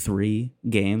 non-3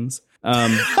 games.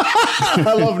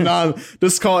 I love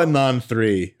just call it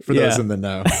non-3 for those in the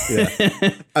know. Yeah.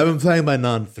 I've been playing my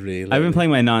non-3 lately. I've been playing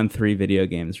my non-3 video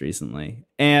games recently.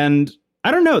 And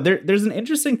I don't know, there's an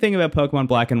interesting thing about Pokemon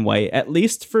Black and White, at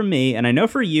least for me, and I know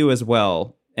for you as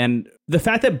well. And the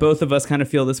fact that both of us kind of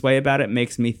feel this way about it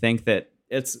makes me think that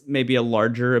it's maybe a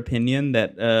larger opinion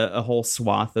that a whole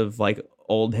swath of like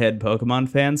old head Pokemon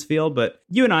fans feel. But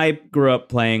you and I grew up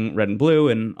playing Red and Blue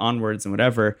and onwards and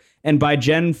whatever. And by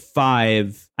Gen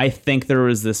 5, I think there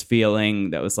was this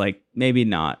feeling that was like, maybe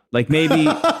not. Like maybe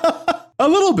a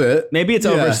little bit. Maybe it's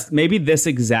over. Maybe this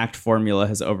exact formula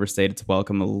has overstayed its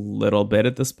welcome a little bit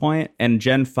at this point. And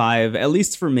Gen 5, at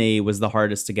least for me, was the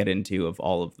hardest to get into of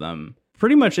all of them.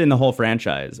 Pretty much in the whole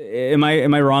franchise. Am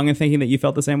I wrong in thinking that you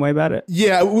felt the same way about it?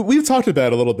 Yeah, we've talked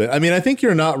about it a little bit. I mean, I think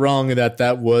you're not wrong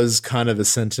that was kind of a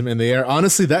sentiment in the air.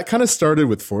 Honestly, that kind of started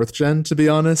with 4th gen, to be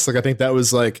honest. Like, I think that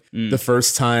was like the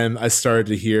first time I started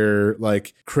to hear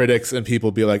like critics and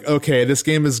people be like, okay, this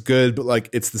game is good, but like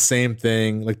it's the same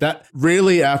thing. Like that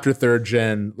really after 3rd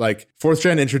gen, like 4th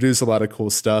gen introduced a lot of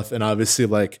cool stuff. And obviously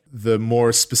like the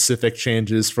more specific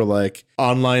changes for like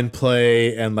online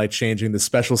play and like changing the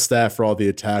special stat for all the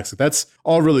attacks, like that's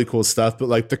all really cool stuff, but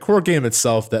like the core game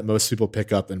itself that most people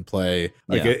pick up and play,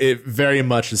 like it very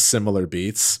much is similar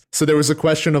beats. So there was a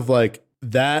question of like,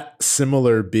 that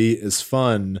similar beat is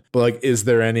fun, but like, is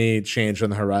there any change on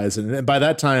the horizon? And by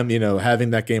that time, you know, having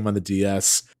that game on the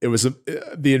DS, it was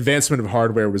the advancement of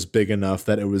hardware was big enough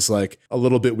that it was like a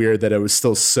little bit weird that it was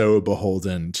still so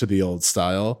beholden to the old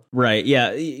style. Right.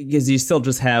 Yeah. Because you still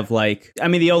just have like, I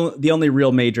mean, the only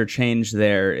real major change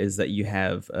there is that you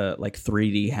have like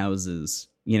 3D houses,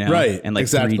 you know, right, and like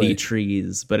exactly. 3D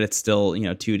trees, but it's still, you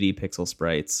know, 2D pixel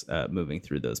sprites moving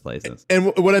through those places.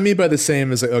 And what I mean by the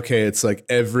same is like, okay, it's like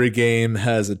every game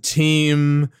has a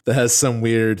team that has some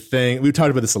weird thing. We've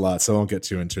talked about this a lot, so I won't get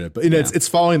too into it, but you know, it's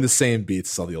following the same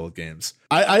beats as all the old games.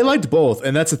 I liked both,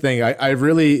 and that's the thing. I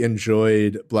really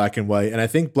enjoyed Black and White, and I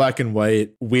think Black and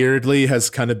White weirdly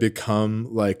has kind of become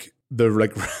like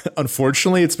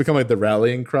unfortunately it's become like the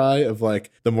rallying cry of like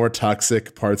the more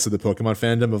toxic parts of the Pokemon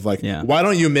fandom of like, why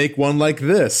don't you make one like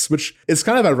this? Which is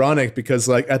kind of ironic because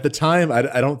like at the time, I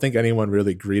don't think anyone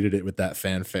really greeted it with that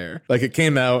fanfare. Like it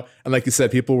came out and like you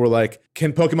said, people were like,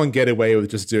 can Pokemon get away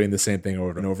with just doing the same thing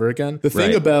over and over again? The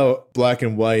thing about Black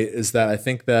and White is that I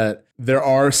think that there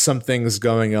are some things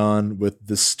going on with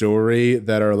the story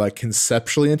that are like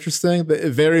conceptually interesting, but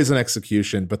it varies in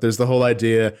execution. But there's the whole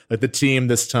idea, like the team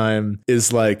this time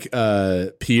is like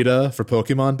PETA for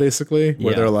Pokemon, basically,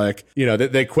 where they're like, you know,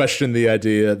 they question the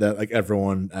idea that like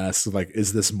everyone asks, like,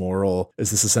 is this moral?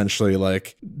 Is this essentially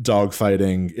like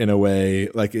dogfighting in a way?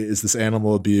 Like, is this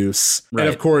animal abuse? Right. And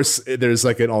of course, there's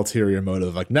like an ulterior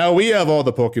motive, like, now we have all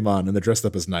the Pokemon and they're dressed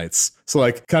up as knights. So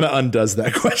like kind of undoes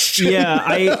that question.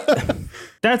 Yeah,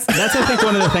 that's I think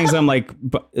one of the things I'm like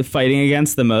fighting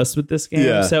against the most with this game.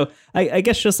 Yeah. So I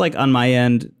guess just like on my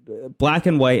end, Black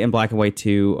and White and Black and White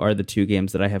 2 are the two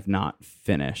games that I have not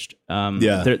finished.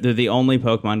 They're the only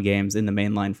Pokemon games in the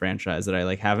mainline franchise that I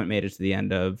like haven't made it to the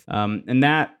end of. And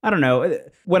that, I don't know,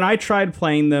 when I tried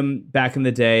playing them back in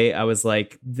the day, I was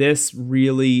like, this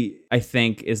really, I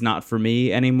think, is not for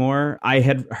me anymore. I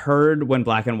had heard when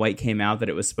Black and White came out that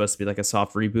it was supposed to be like a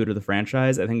soft reboot of the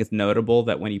franchise. I think it's notable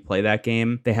that when you play that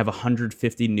game, they have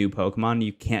 150 new Pokemon.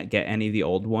 You can't get any of the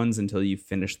old ones until you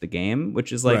finish the game,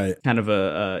 which is like kind of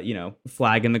a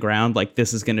flag in the ground. Like,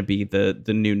 this is going to be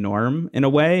the new norm in a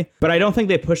way. But I don't think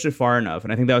they pushed it far enough.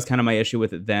 And I think that was kind of my issue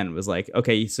with it then, was like,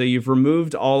 okay, so you've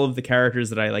removed all of the characters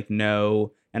that I like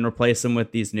know and replaced them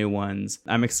with these new ones.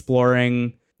 I'm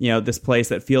exploring, you know, this place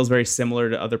that feels very similar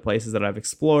to other places that I've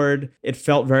explored. It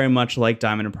felt very much like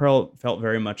Diamond and Pearl. It felt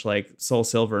very much like Soul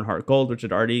Silver and Heart Gold, which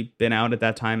had already been out at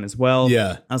that time as well.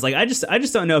 Yeah. I was like, I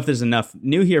just don't know if there's enough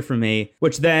new here for me,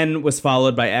 which then was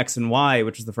followed by X and Y,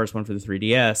 which was the first one for the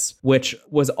 3DS, which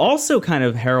was also kind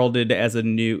of heralded as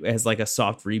like a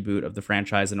soft reboot of the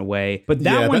franchise in a way. But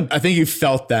that one, but I think you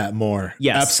felt that more.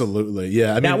 Yes. Absolutely.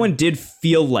 Yeah. That one did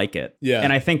feel like it. Yeah.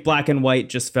 And I think Black and White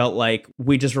just felt like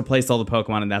we just replaced all the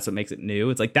Pokemon and that's what makes it new.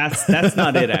 It's like that's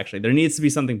not it, actually. There needs to be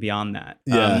something beyond that.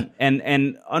 Yeah.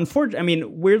 And unfortunately, I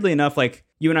mean, weirdly enough, like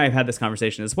you and I have had this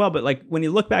conversation as well, but like when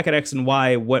you look back at X and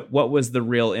Y, what was the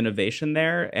real innovation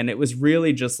there? And it was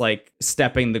really just like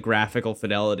stepping the graphical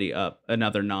fidelity up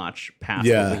another notch past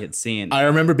what we had seen. I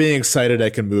remember being excited I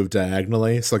can move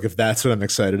diagonally. So like if that's what I'm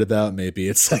excited about, maybe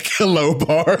it's like a low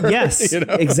bar. Yes, you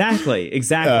know? Exactly.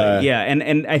 Yeah.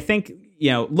 And I think, you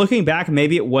know, looking back,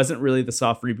 maybe it wasn't really the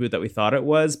soft reboot that we thought it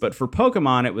was, but for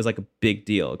Pokemon, it was like a big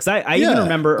deal. Because I even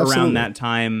remember around that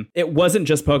time, it wasn't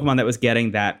just Pokemon that was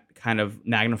getting that kind of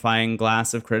magnifying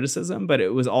glass of criticism, but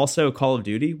it was also Call of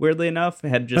Duty, weirdly enough. It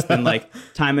had just been like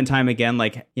time and time again,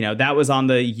 like, you know, that was on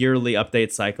the yearly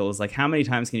update cycle. Is like, how many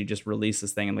times can you just release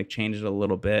this thing and like change it a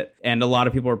little bit? And a lot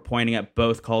of people are pointing at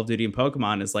both Call of Duty and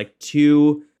Pokemon as like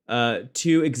two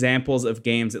examples of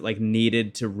games that like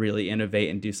needed to really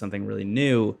innovate and do something really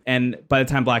new. And by the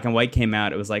time Black and White came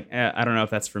out, it was like, I don't know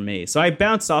if that's for me. So I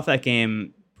bounced off that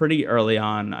game pretty early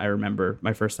on. I remember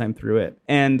my first time through it.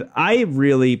 And I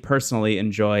really personally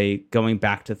enjoy going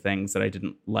back to things that I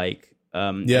didn't like.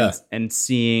 And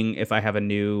seeing if I have a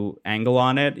new angle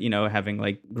on it, you know, having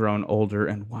like grown older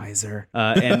and wiser,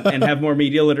 and have more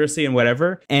media literacy and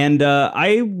whatever. And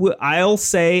I'll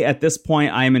say at this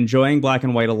point, I'm enjoying Black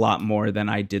and White a lot more than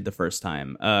I did the first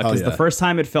time. Because the first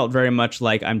time it felt very much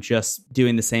like I'm just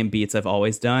doing the same beats I've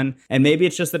always done. And maybe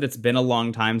it's just that it's been a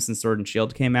long time since Sword and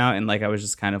Shield came out, and like I was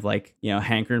just kind of like, you know,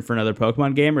 hankering for another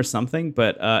Pokemon game or something.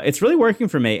 But it's really working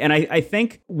for me. And I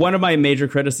think one of my major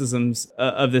criticisms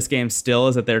of this game still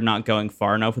is that they're not going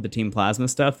far enough with the Team Plasma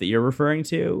stuff that you're referring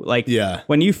to. Like,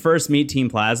 when you first meet Team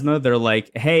Plasma, they're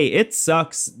like, hey, it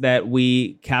sucks that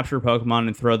we capture Pokemon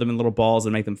and throw them in little balls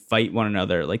and make them fight one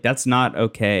another. Like, that's not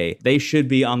okay. They should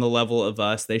be on the level of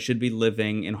us. They should be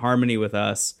living in harmony with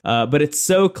us. But it's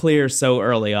so clear so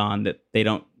early on that they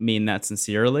don't mean that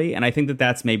sincerely. And I think that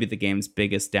that's maybe the game's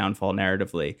biggest downfall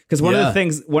narratively. Because one of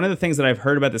the things that I've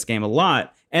heard about this game a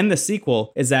lot, and the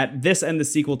sequel, is that this and the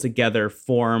sequel together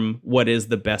form what is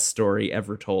the best story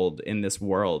ever told in this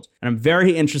world. And I'm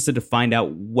very interested to find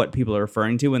out what people are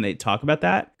referring to when they talk about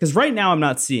that. Because right now I'm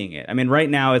not seeing it. I mean, right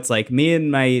now it's like me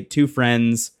and my two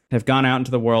friends have gone out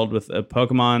into the world with a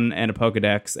Pokemon and a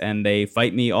Pokedex, and they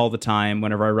fight me all the time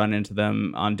whenever I run into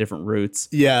them on different routes.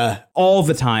 Yeah. All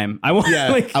the time. I want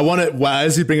to,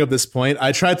 as you bring up this point,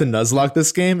 I tried to Nuzlocke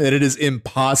this game, and it is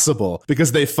impossible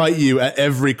because they fight you at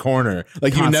every corner.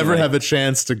 Like, constantly. You never have a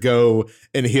chance to go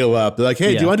and heal up. They're like,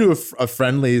 hey, do you want to do a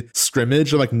friendly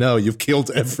scrimmage? I'm like, no, you've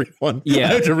killed everyone. Yeah.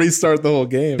 I have to restart the whole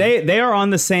game. They are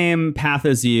on the same path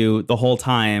as you the whole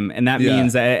time, and that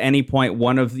means that at any point,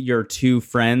 one of your two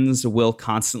friends will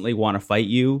constantly want to fight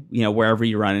you, you know, wherever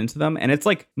you run into them. And it's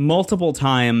like multiple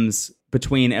times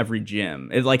between every gym.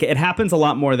 It happens a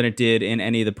lot more than it did in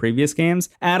any of the previous games.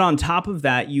 Add on top of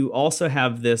that, you also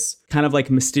have this kind of like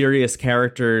mysterious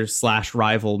character /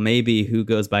 rival, maybe, who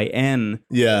goes by N.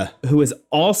 Yeah. Who is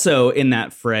also in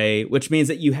that fray, which means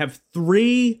that you have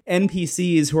 3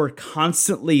 NPCs who are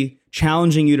constantly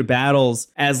challenging you to battles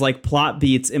as like plot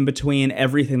beats in between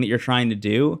everything that you're trying to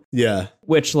do. Yeah.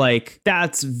 Which, like,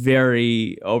 that's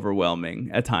very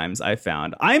overwhelming at times, I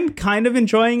found. I'm kind of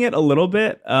enjoying it a little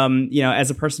bit. As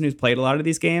a person who's played a lot of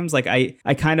these games, like,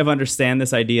 I kind of understand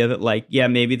this idea that, like, yeah,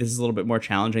 maybe this is a little bit more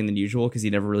challenging than usual because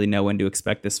you never really know when to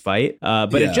expect this fight.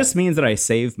 But it just means that I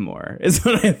save more, is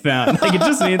what I found. Like, it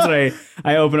just means that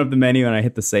I open up the menu and I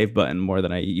hit the save button more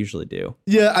than I usually do.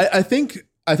 Yeah, I think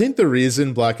the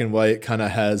reason Black and White kind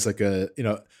of has like a,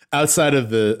 outside of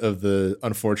the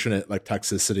unfortunate like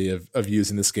toxicity of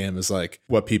using this game as like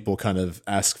what people kind of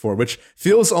ask for, which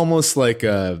feels almost like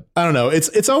I don't know.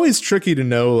 It's always tricky to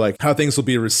know like how things will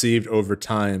be received over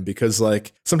time, because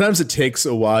like sometimes it takes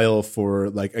a while for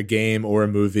like a game or a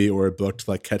movie or a book to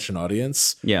like catch an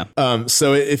audience. Yeah.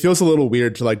 So it feels a little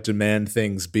weird to like demand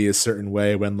things be a certain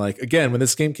way when like, again, when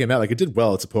this game came out, like it did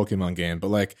well. It's a Pokemon game, but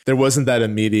like there wasn't that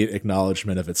immediate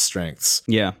acknowledgement of its strengths.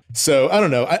 Yeah. So I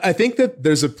don't know. I think that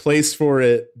there's a place for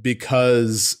it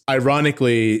because,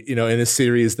 ironically, in a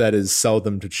series that is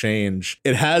seldom to change,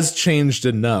 it has changed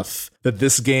enough that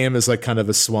this game is like kind of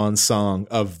a swan song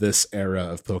of this era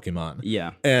of Pokemon.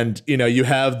 Yeah. And, you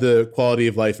have the quality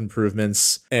of life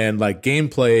improvements and like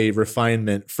gameplay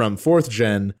refinement from 4th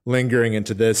gen lingering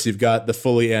into this. You've got the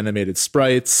fully animated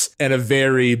sprites and a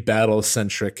very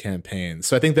battle-centric campaign.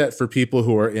 So I think that for people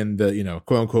who are in the,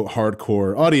 quote unquote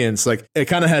hardcore audience, like it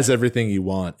kind of has everything you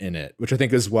want in it, which I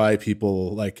think is why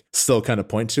people like still kind of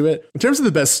point to it. In terms of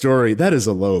the best story, that is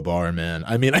a low bar, man.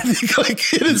 I mean, I think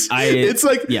like it is, it's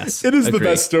like, yes. It is the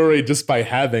best story just by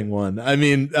having one. I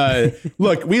mean,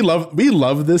 look, we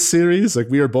love this series. Like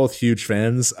we are both huge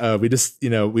fans. We just,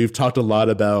 we've talked a lot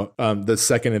about the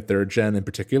 2nd and 3rd gen in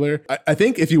particular. I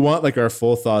think if you want like our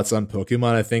full thoughts on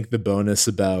Pokemon, I think the bonus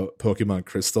about Pokemon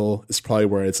Crystal is probably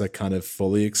where it's like kind of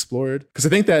fully explored. Because I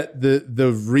think that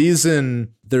the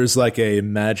reason there's like a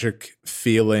magic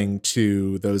feeling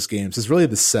to those games is really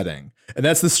the setting. And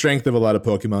that's the strength of a lot of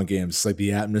Pokemon games. It's like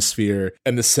the atmosphere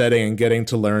and the setting and getting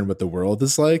to learn what the world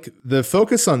is like. The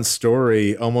focus on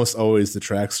story almost always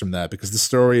detracts from that because the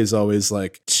story is always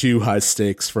like too high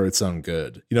stakes for its own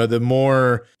good.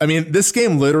 This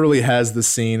game literally has the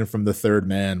scene from The Third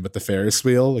Man with the Ferris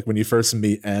wheel. Like when you first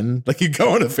meet N, like you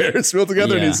go on a Ferris wheel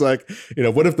together and he's like,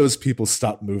 what if those people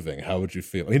stop moving? How would you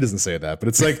feel? He doesn't say that, but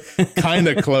it's like kind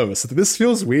of close. This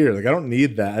feels weird. Like I don't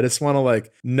need that. I just want to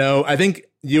like know. I think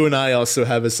you and I also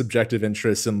have a subjective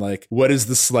interest in like, what is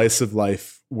the slice of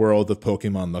life world of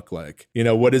Pokemon look like?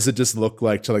 What does it just look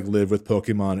like to like live with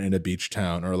Pokemon in a beach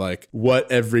town? Or like what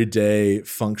everyday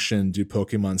function do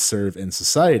Pokemon serve in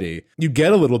society? You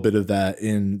get a little bit of that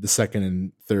in the 2nd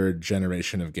and 3rd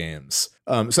generation of games.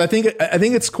 So I think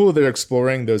it's cool they're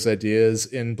exploring those ideas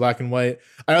in Black and White.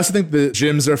 I also think the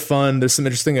gyms are fun. There's some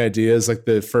interesting ideas. Like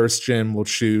the first gym will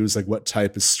choose like what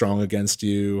type is strong against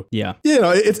you. Yeah.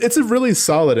 It's a really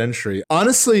solid entry.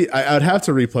 Honestly, I'd have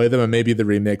to replay them, and maybe the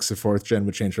remakes of 4th gen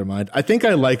would change my mind. I think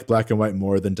I like Black and White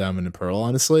more than Diamond and Pearl,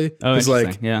 honestly. Oh, interesting.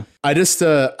 Like, yeah. I just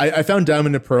I found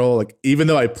Diamond and Pearl, like even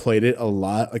though I played it a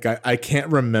lot, like I can't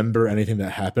remember anything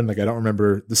that happened. Like I don't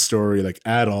remember the story like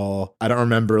at all. I don't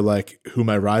remember like who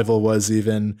my rival was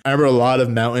even. I remember a lot of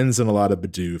mountains and a lot of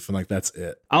Bidoof, and like that's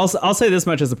it. I'll say this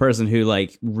much as a person who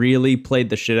like really played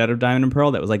the shit out of Diamond and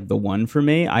Pearl. That was like the one for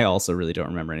me. I also really don't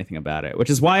remember anything about it, which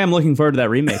is why I'm looking forward to that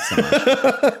remake so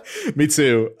much. Me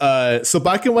too. So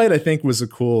Black and White I think was a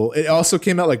cool. It also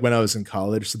came out like when I was in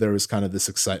college, so there was kind of this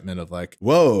excitement of like,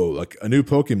 whoa, like a new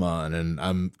Pokemon, and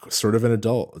I'm sort of an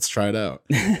adult. Let's try it out.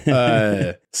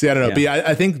 See, I don't know. Yeah. But yeah,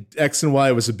 I think X and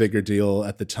Y was a bigger deal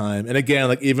at the time. And again,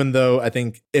 like even though I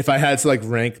think if I had to like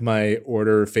rank my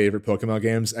order of favorite Pokemon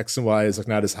games, X and Y is like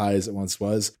not as high as it once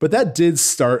was. But that did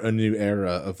start a new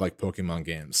era of like Pokemon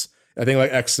games. I think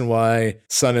like X and Y,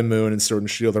 Sun and Moon, and Sword and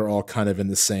Shield are all kind of in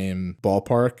the same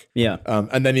ballpark. Yeah.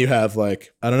 And then you have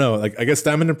like, I don't know, like I guess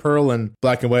Diamond and Pearl and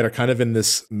Black and White are kind of in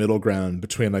this middle ground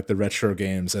between like the retro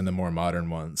games and the more modern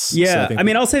ones. Yeah. So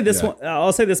I'll say this one.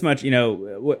 I'll say this much,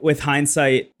 with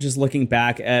hindsight, just looking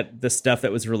back at the stuff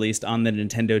that was released on the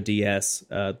Nintendo DS,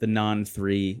 the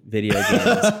non-3 video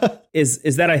games,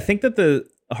 is that I think that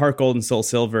Heart Gold and Soul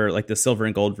Silver, like the Silver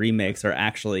and Gold remakes, are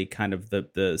actually kind of the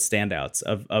standouts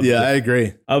of I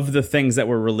agree. Of the things that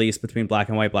were released between Black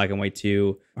and White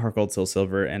 2, Heart Gold, Soul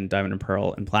Silver, and Diamond and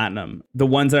Pearl and Platinum. The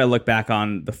ones that I look back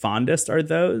on the fondest are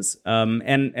those.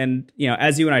 And you know,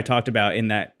 as you and I talked about in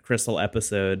that Crystal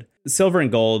episode, Silver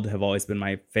and Gold have always been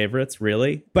my favorites,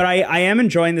 really. But I am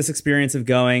enjoying this experience of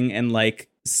going and like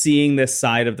seeing this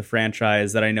side of the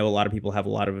franchise that I know a lot of people have a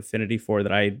lot of affinity for,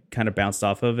 that I kind of bounced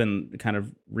off of, and kind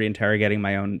of reinterrogating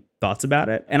my own thoughts about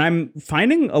it. And I'm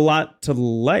finding a lot to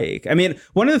like. I mean,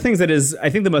 one of the things that is, I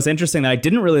think, the most interesting that I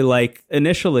didn't really like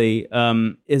initially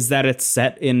is that it's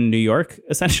set in New York,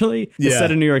 essentially. It's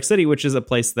set in New York City, which is a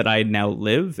place that I now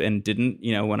live and didn't,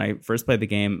 you know, when I first played the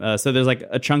game. So there's like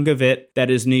a chunk of it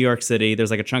that is New York City.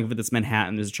 There's like a chunk of it that's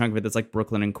Manhattan. There's a chunk of it that's like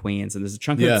Brooklyn and Queens. And there's a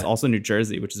chunk of it that's also New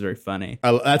Jersey, which is very funny.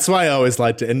 That's why I always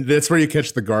liked it. And that's where you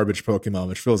catch the garbage Pokemon,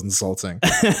 which feels insulting.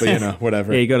 But, you know,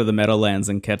 whatever. Yeah, you go to the Meadowlands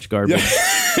and catch garbage.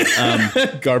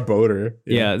 Garbodor.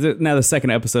 Yeah. Now the second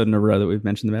episode in a row that we've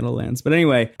mentioned the Meadowlands. But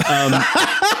anyway,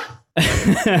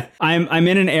 I'm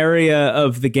in an area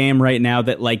of the game right now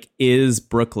that like is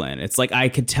Brooklyn. It's like I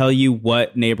could tell you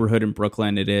what neighborhood in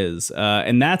Brooklyn it is.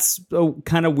 And that's a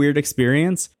kind of weird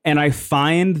experience. And I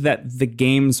find that the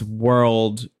game's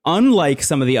world, unlike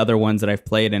some of the other ones that I've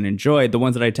played and enjoyed, the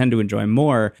ones that I tend to enjoy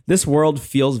more, this world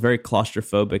feels very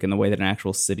claustrophobic in the way that an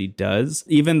actual city does.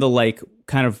 Even the like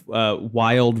kind of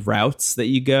wild routes that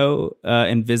you go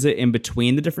and visit in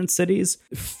between the different cities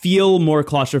feel more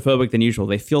claustrophobic than usual.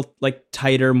 They feel like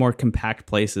tighter, more compact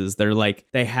places. They're like,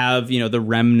 they have, you know, the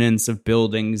remnants of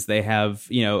buildings. They have,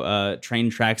 you know, train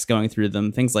tracks going through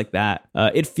them, things like that.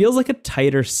 It feels like a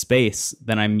tighter space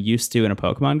than I'm used to in a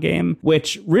Pokemon game,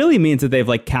 which really means that they've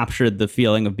like captured the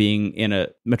feeling of being in a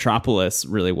metropolis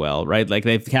really well, right? Like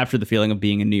they've captured the feeling of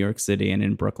being in New York City and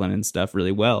in Brooklyn and stuff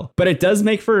really well. But it does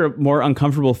make for a more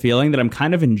uncomfortable feeling that I'm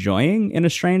kind of enjoying in a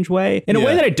strange way, in a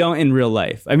way that I don't in real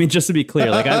life. I mean, just to be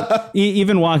clear, like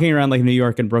even walking around like New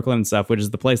York and Brooklyn and stuff, which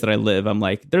is the place that I live, I'm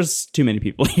like, there's too many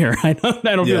people here. I don't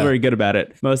feel very good about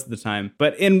it most of the time.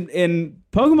 But in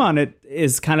Pokemon, it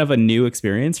is kind of a new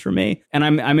experience for me. And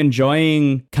I'm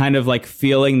enjoying kind of like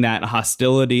feeling that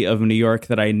hostility of New York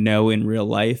that I know in real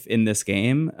life in this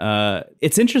game.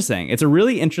 It's interesting. It's a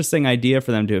really interesting idea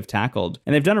for them to have tackled.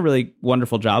 And they've done a really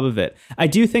wonderful job of it. I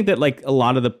do think that like a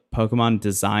lot of the Pokemon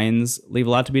designs leave a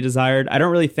lot to be desired. I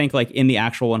don't really think like in the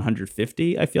actual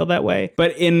 150, I feel that way.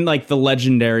 But in like the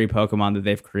legendary Pokemon that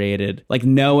they've created, like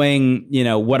knowing, you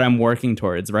know, what I'm working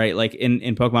towards, right? Like in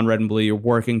Pokemon Red and Blue, you're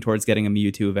working towards getting a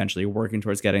Mewtwo eventually, you're working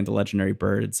towards getting the legendary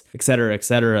birds, et cetera, et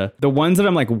cetera. The ones that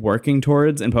I'm like working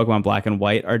towards in Pokemon Black and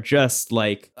White are just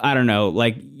like, I don't know,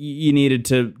 like you needed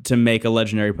to make a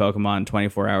legendary Pokemon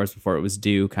 24 hours before it was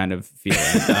due kind of feeling.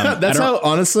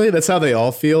 That's how they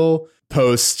all feel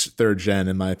post third gen,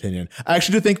 in my opinion. I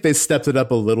actually do think they stepped it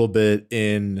up a little bit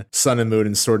in Sun and Moon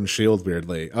and Sword and Shield,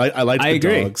 weirdly. I liked the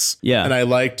dogs. Yeah. And I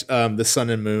liked the Sun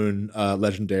and Moon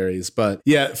legendaries. But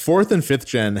yeah, fourth and fifth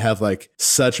gen have like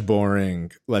such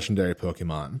boring legendary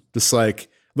Pokemon. Just like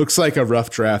looks like a rough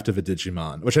draft of a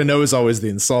Digimon, which I know is always the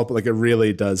insult, but like it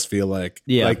really does feel like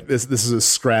like this is a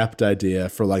scrapped idea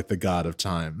for like the god of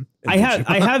time. I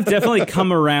have definitely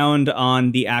come around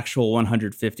on the actual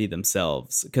 150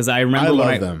 themselves, because I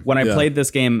remember when I played this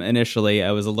game initially,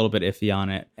 I was a little bit iffy on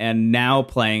it, and now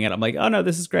playing it, I'm like, oh no,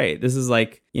 this is great. This is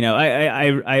like, you know,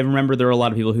 I remember there were a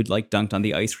lot of people who'd like dunked on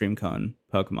the ice cream cone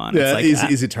Pokemon. Yeah, it's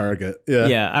like, easy target.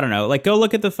 Yeah, I don't know. Like, go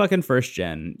look at the fucking first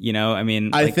gen. You know, I mean,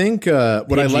 like, I think what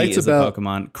Pidgey I liked about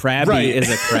Pokemon, Krabby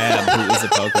is a crab who is a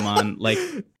Pokemon. Like,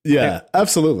 yeah,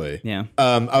 absolutely. Yeah.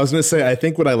 I was going to say, I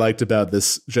think what I liked about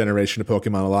this generation of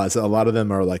Pokemon a lot is that a lot of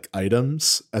them are like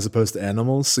items as opposed to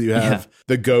animals. So you have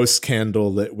the Ghost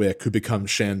Candle Lit Wick, who becomes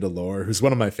Chandelure, who's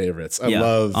one of my favorites. I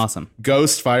love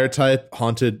Ghost Fire type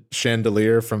Haunted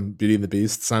Chandelier from Beauty and the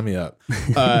Beast. Sign me up.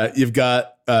 You've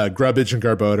got Grubbage and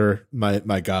Garbodor,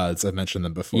 my gods. I've mentioned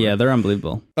them before. Yeah, they're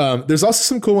unbelievable. There's also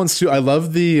some cool ones too. I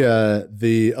love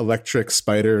the electric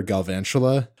spider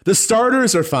Galvantula. The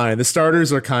starters are fine. The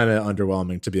starters are kind of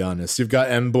underwhelming, to be honest. You've got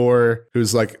Emboar,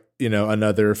 who's like, you know,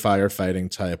 another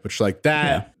firefighting type, which like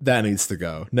that needs to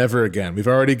go. Never again. We've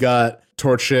already got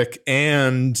Torchic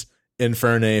and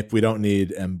Infernape. We don't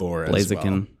need Emboar as well.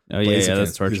 Blaziken. Oh yeah,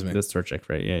 that's Torchic. That's Torchic,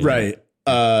 right? Yeah, right.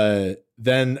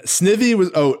 Then Snivy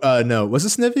was was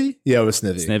it Snivy? Yeah, it was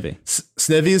Snivy.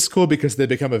 Snivy is cool because they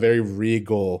become a very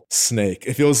regal snake.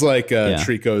 It feels like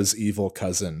Trico's evil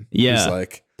cousin. Yeah,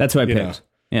 like, that's what I picked.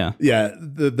 Yeah,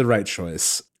 the right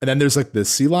choice. And then there's like the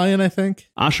sea lion, I think.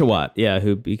 Oshawott,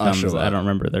 who becomes I don't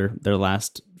remember their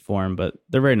last form, but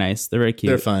they're very nice. They're very cute.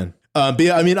 They're fine. But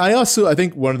yeah, I mean, I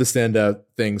think one of the standout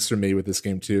things for me with this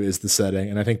game too is the setting,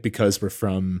 and I think because we're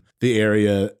from the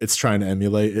area it's trying to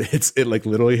emulate, it like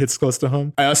literally hits close to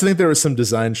home. I also think there were some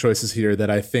design choices here that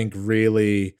I think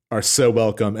really are so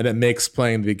welcome, and it makes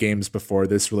playing the games before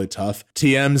this really tough.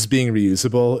 TMs being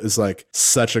reusable is like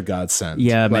such a godsend.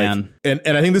 Yeah, like, man. And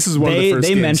I think this is one of the first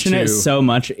they games mention too. it so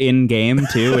much in game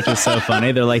too, which is so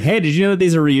funny. They're like, hey, did you know that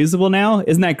these are reusable now?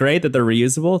 Isn't that great that they're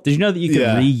reusable? Did you know that you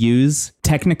can reuse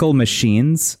technical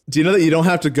machines? Do you know that you don't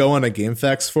have to go on a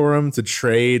GameFAQs forum to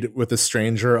trade with a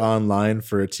stranger online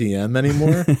for a TM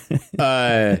anymore?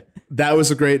 That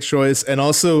was a great choice. And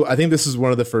also, I think this is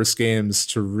one of the first games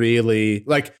to really,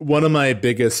 like, one of my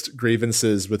biggest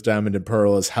grievances with Diamond and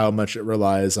Pearl is how much it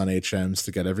relies on HMs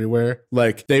to get everywhere.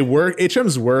 Like,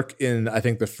 HMs work in, I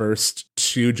think, the first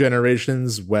 2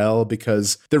 generations well,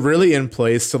 because they're really in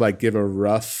place to, like, give a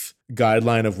rough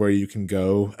guideline of where you can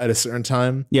go at a certain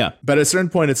time. Yeah. But at a certain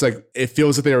point, it's like, it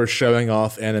feels like they were showing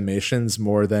off animations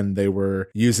more than they were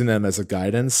using them as a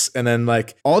guidance. And then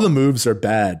like all the moves are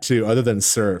bad too, other than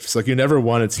surfs. Like you never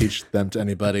want to teach them to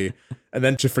anybody. And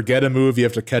then to forget a move, you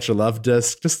have to catch a love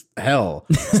disc. Just hell.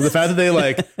 So the fact that they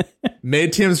like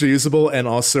made TMs reusable and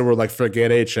also were like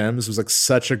forget HMs was like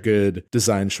such a good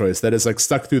design choice that is like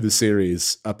stuck through the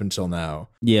series up until now.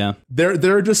 Yeah.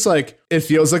 They're just like, it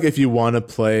feels like if you want to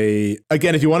play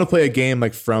a game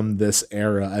like from this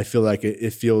era, I feel like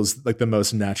it feels like the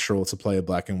most natural to play a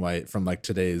black and white from like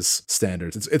today's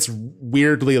standards. It's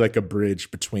weirdly like a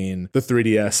bridge between the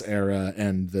 3DS era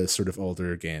and the sort of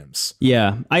older games.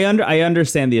 Yeah. I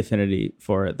understand the affinity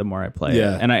for it the more I play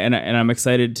it. And I'm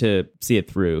excited to see it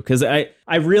through, because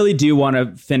I really do want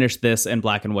to finish this in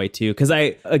black and white too, because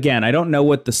I don't know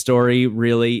what the story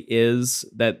really is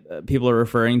that people are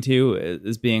referring to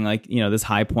as being like, you know, this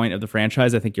high point of the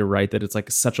franchise. I think you're right that it's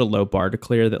like such a low bar to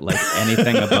clear that like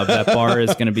anything above that bar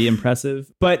is going to be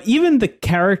impressive. But even the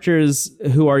characters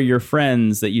who are your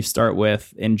friends that you start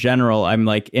with in general, I'm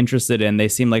like interested in. They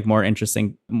seem like more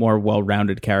interesting, more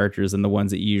well-rounded characters than the ones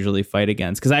that you usually fight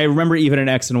against. Because I remember even in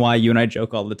X and Y, you and I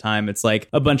joke all the time. It's like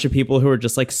a bunch of people who are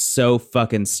just like so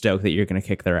fucking stoked that you're going to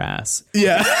kick their ass.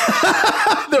 Yeah.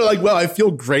 They're like, well, I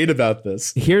feel great about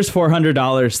this. Here's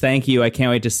 $400. Thank you. I can't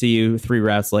wait to see you 3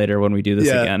 routes later when we do this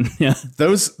again. Yeah.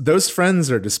 Those friends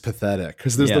are just pathetic,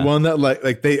 because there's the one that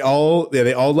like they all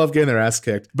love getting their ass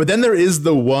kicked. But then there is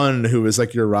the one who is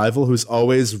like your rival who's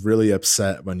always really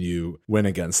upset when you win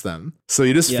against them. So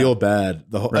you just feel bad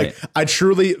the whole like I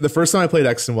truly, the first time I played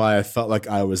X and Y, I felt like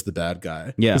I was the bad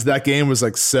guy. Yeah. Because that game was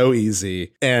like so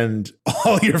easy and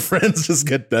all your friends just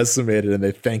get decimated and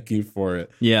they thank you for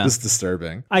it. Yeah. It's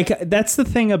disturbing. That's the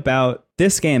thing about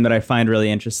this game that I find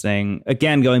really interesting.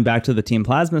 Again, going back to the Team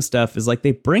Plasma stuff, is like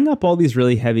they bring up all these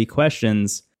really heavy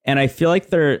questions, and I feel like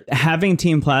they're having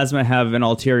Team Plasma have an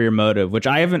ulterior motive, which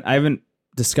I haven't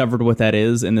discovered what that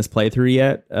is in this playthrough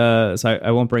yet. So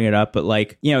I won't bring it up, but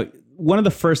like, you know, one of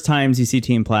the first times you see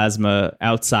Team Plasma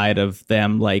outside of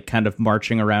them like kind of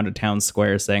marching around a town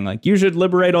square saying like, you should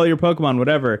liberate all your Pokemon,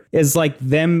 whatever, is like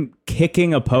them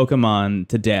kicking a Pokemon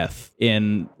to death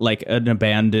in like an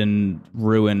abandoned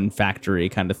ruin factory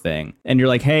kind of thing. And you're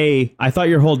like, hey, I thought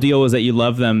your whole deal was that you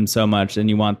love them so much and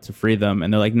you want to free them.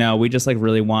 And they're like, no, we just like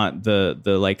really want the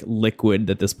like liquid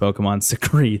that this Pokemon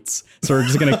secretes. So we're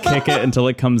just going to kick it until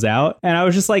it comes out. And I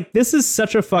was just like, this is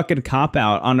such a fucking cop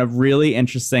out on a really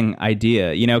interesting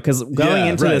idea, you know, because going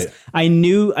into this, I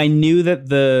knew that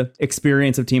the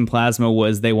experience of Team Plasma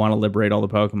was they want to liberate all the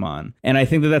Pokemon. And I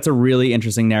think that that's a really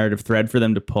interesting narrative thread for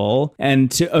them to pull,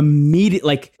 and to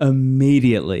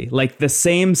immediately, like the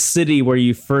same city where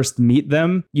you first meet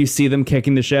them, you see them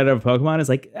kicking the shit out of Pokemon. It's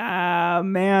like,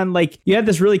 man, like you had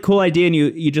this really cool idea and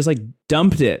you just like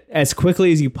dumped it as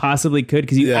quickly as you possibly could,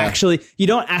 because you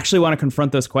don't actually want to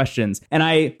confront those questions. And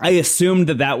I assumed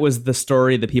that was the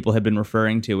story that people had been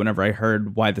referring to whenever I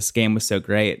heard why this game was so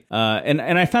great. And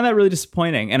I found that really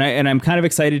disappointing. And I'm kind of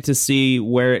excited to see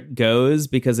where it goes,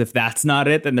 because if that's not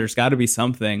it, then there's got to be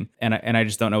something. And I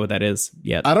just don't know what that is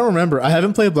yet. I don't remember. I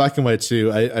haven't played Black and White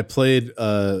 2. I played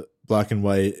Black and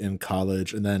White in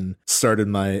college, and then started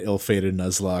my ill-fated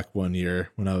Nuzlocke one year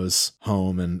when I was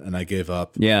home, and I gave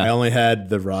up. Yeah. I only had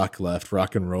the Rock left,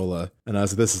 Rock and Rolla, and I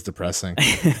was like, this is depressing.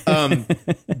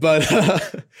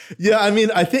 But yeah, I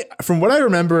mean, I think from what I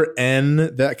remember,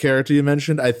 N, that character you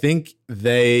mentioned, I think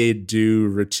they do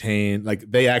retain, like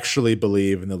they actually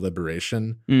believe in the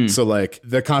liberation. So like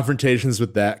the confrontations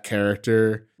with that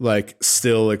character like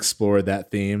still explore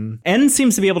that theme. N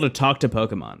seems to be able to talk to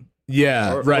Pokemon.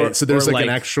 Yeah, right. So there's like an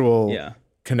actual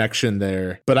connection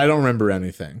there, but I don't remember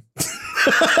anything.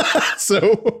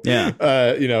 So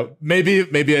Yeah. you know,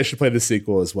 maybe I should play the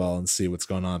sequel as well and see what's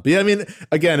going on. But yeah, I mean,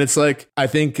 again, it's like I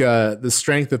think the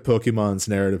strength of Pokemon's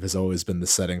narrative has always been the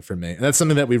setting for me, and that's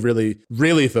something that we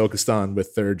really focused on with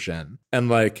third gen. And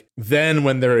like then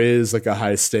when there is like a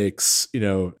high stakes, you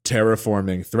know,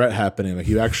 terraforming threat happening, like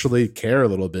you actually care a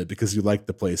little bit because you like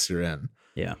the place you're in.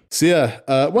 Yeah. So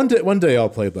yeah, one day I'll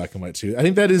play Black and White 2. I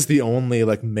think that is the only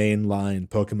like mainline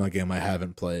Pokemon game I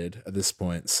haven't played at this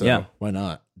point. So Yeah. why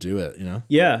not do it? You know?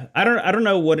 Yeah, I don't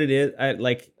know what it is. I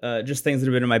like just things that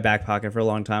have been in my back pocket for a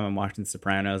long time. I'm watching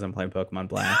Sopranos. I'm playing Pokemon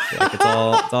Black. Like it's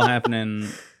all happening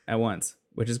at once,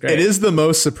 which is great. It is the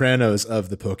most Sopranos of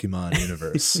the Pokemon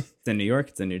universe. It's in New York.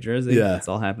 It's in New Jersey. Yeah. It's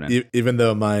all happening. Even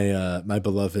though my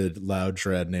beloved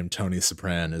Loudred named Tony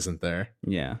Sopran isn't there.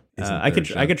 Yeah, He's in I third could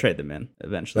gen. trade them in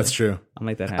eventually. That's true. I'll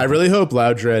make that happen. I really hope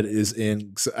Loudred is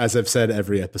in, as I've said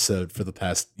every episode for the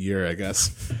past year, I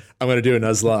guess. I'm going to do a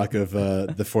Nuzlocke of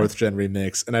the 4th gen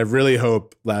remakes, and I really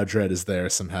hope Loudred is there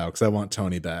somehow because I want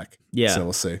Tony back. Yeah. So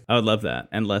we'll see. I would love that.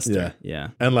 And Lester. Yeah.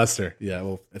 And Lester. Yeah,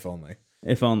 well, if only.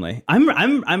 If only.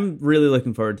 I'm really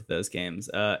looking forward to those games.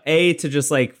 To just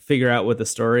like figure out what the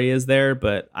story is there,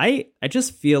 but I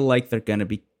just feel like they're gonna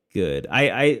be good.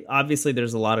 I obviously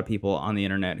there's a lot of people on the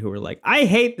internet who are like, I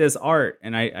hate this art,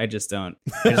 and I just don't.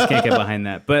 I just can't get behind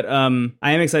that. But I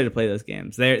am excited to play those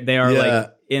games. They are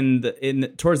like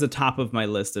in towards the top of my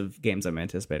list of games I'm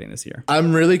anticipating this year.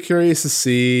 I'm really curious to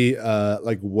see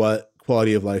like what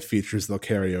quality of life features they'll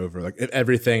carry over, like if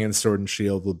everything in Sword and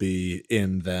Shield will be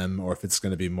in them or if it's going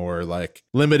to be more like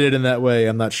limited in that way.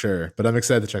 I'm not sure, but I'm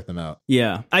excited to check them out.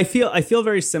 Yeah, I feel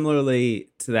very similarly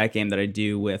to that game that I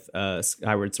do with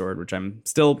Skyward Sword, which I'm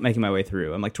still making my way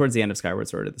through. I'm like towards the end of Skyward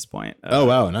Sword at this point. Oh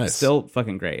wow, nice. Still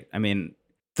fucking great. I mean,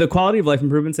 the quality of life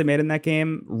improvements they made in that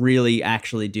game really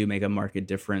actually do make a marked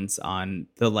difference on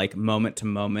the like moment to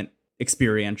moment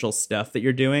experiential stuff that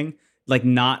you're doing. Like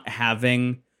not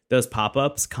having those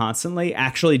pop-ups constantly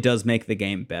actually does make the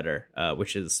game better,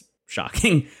 which is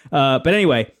shocking. But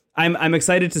anyway, I'm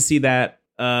excited to see that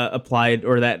applied,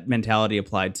 or that mentality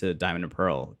applied to Diamond and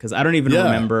Pearl, because I don't even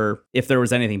remember if there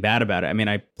was anything bad about it. I mean,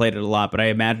 I played it a lot, but I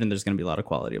imagine there's going to be a lot of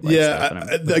quality of life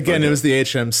stuff. Again, it was the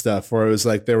HM stuff where it was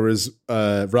like there was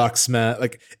rock smash.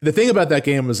 Like the thing about that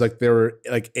game was like there were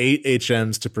like 8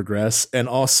 HMs to progress, and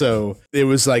also it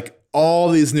was like all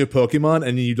these new Pokemon,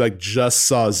 and you like just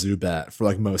saw Zubat for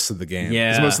like most of the game.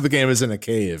 Yeah. 'Cause most of the game is in a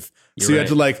cave. You're So you right. had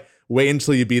to like wait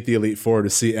until you beat the Elite Four to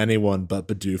see anyone but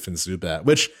Bidoof and Zubat,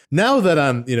 which now that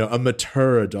I'm, you know, a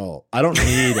mature adult, I don't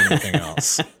need anything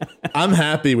else. I'm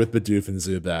happy with Bidoof and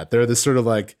Zubat. They're the sort of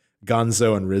like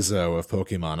Gonzo and Rizzo of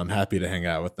Pokemon. I'm happy to hang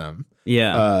out with them.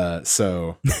 Yeah.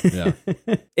 So yeah.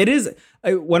 It is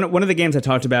one of the games I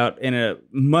talked about in a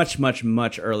much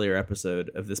earlier episode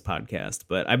of this podcast,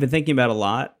 but I've been thinking about a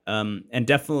lot. And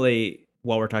definitely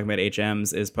while we're talking about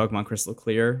HMs is Pokemon Crystal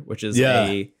Clear, which is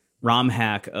a ROM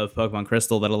hack of Pokemon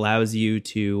Crystal that allows you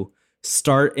to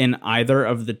start in either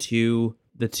of the two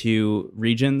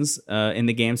regions in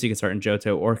the game. So you can start in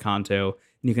Johto or Kanto.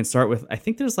 And you can start with, I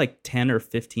think there's like 10 or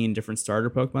 15 different starter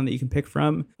Pokemon that you can pick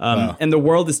from. Wow. And the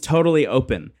world is totally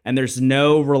open. And there's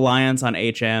no reliance on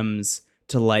HMs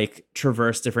to like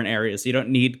traverse different areas. So you don't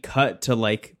need cut to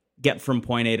like get from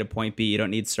point A to point B. You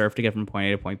don't need surf to get from point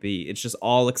A to point B. It's just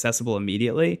all accessible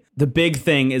immediately. The big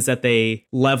thing is that they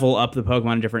level up the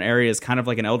Pokemon in different areas, kind of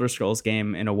like an Elder Scrolls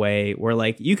game in a way where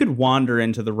like you could wander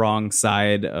into the wrong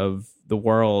side of the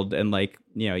world and like,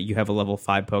 you know, you have a level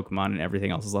 5 Pokemon and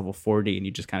everything else is level 40 and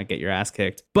you just kind of get your ass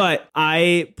kicked. But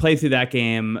I played through that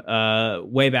game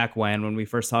way back when we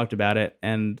first talked about it,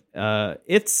 and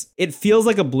it feels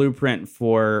like a blueprint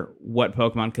for what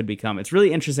Pokemon could become. It's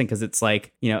really interesting because it's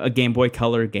like, you know, a Game Boy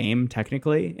Color game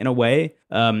technically in a way.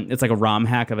 It's like a ROM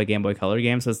hack of a Game Boy Color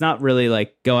game, so it's not really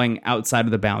like going outside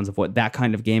of the bounds of what that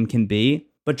kind of game can be.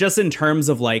 But just in terms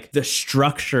of like the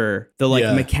structure, the like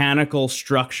mechanical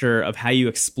structure of how you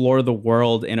explore the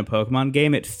world in a Pokemon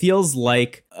game, it feels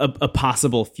like a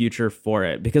possible future for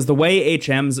it. Because the way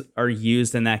HMs are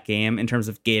used in that game in terms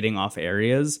of gating off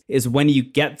areas is when you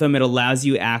get them, it allows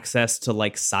you access to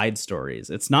like side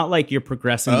stories. It's not like you're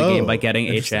progressing the game by getting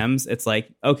HMs. It's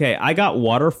like, okay, I got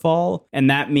Waterfall, and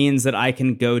that means that I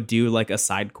can go do like a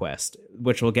side quest.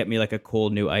 which will get me like a cool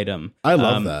new item. I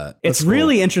love that. It's That's cool.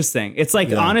 really interesting. It's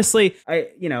like, honestly,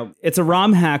 it's a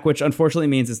ROM hack, which unfortunately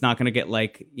means it's not going to get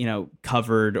like,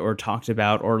 covered or talked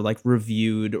about or like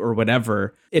reviewed or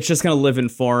whatever. It's just going to live in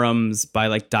forums by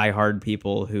like diehard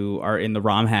people who are in the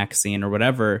ROM hack scene or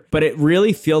whatever. But it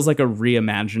really feels like a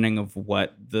reimagining of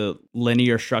what the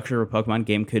linear structure of a Pokemon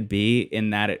game could be, in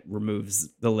that it removes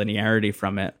the linearity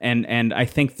from it. And I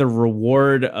think the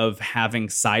reward of having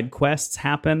side quests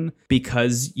happen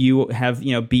because you have,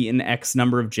 beaten X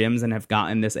number of gyms and have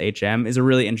gotten this HM is a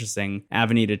really interesting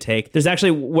avenue to take. There's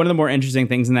actually one of the more interesting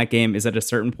things in that game is at a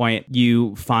certain point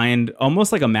you find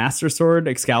almost like a Master Sword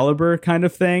Excalibur kind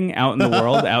of thing out in the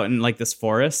world, out in like this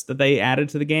forest that they added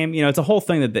to the game. It's a whole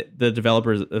thing that the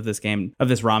developers of this game, of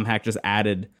this ROM hack, just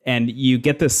added. And you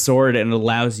get this sword and it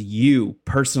allows you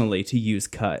personally to use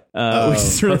Cut, which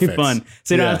is really fun.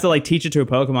 So you don't have to like teach it to a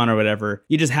Pokemon or whatever.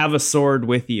 You just have a sword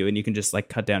with you and you can just like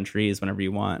cut down trees whenever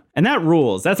you want. And that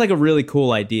rules. That's like a really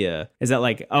cool idea, is that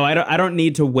like, I don't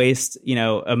need to waste,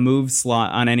 a move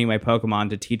slot on any of my Pokemon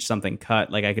to teach something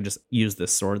Cut. Like I could just use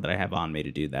this sword that I have on me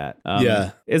to do that.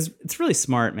 It's really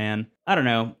smart, man. I don't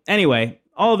know. Anyway,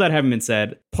 all of that having been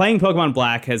said, playing Pokemon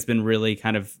Black has been really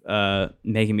kind of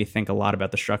making me think a lot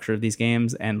about the structure of these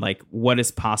games and like what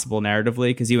is possible narratively.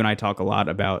 Because you and I talk a lot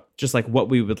about just like what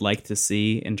we would like to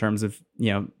see in terms of,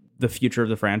 the future of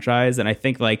the franchise. And I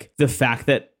think like the fact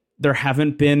that there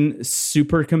haven't been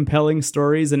super compelling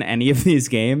stories in any of these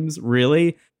games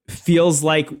really feels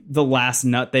like the last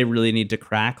nut they really need to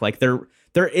crack. Like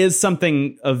there is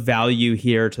something of value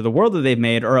here to the world that they've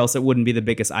made, or else it wouldn't be the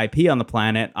biggest IP on the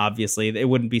planet. Obviously, it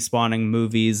wouldn't be spawning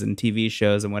movies and TV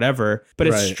shows and whatever. But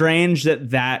it's strange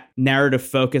that narrative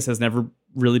focus has never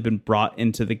really been brought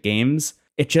into the games.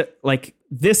 It just like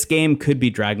this game could be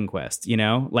Dragon Quest,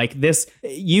 like this,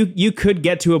 you could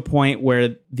get to a point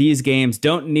where these games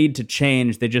don't need to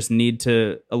change. They just need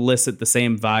to elicit the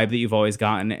same vibe that you've always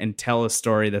gotten and tell a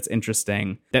story that's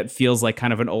interesting, that feels like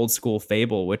kind of an old school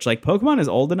Fable, which like Pokemon is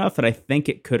old enough that I think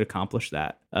it could accomplish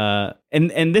that.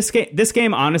 And this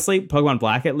game, honestly, Pokemon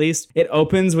Black at least, it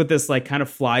opens with this like kind of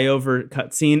flyover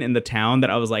cutscene in the town that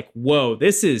I was like, whoa,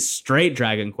 this is straight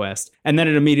Dragon Quest. And then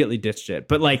it immediately ditched it.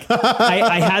 But like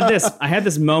I had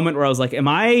this moment where I was like, am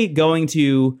I going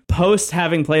to, post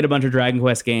having played a bunch of Dragon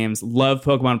Quest games, love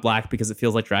Pokemon Black because it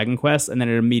feels like Dragon Quest? And then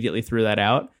it immediately threw that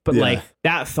out. But like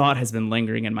that thought has been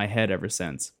lingering in my head ever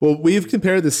since. Well, we've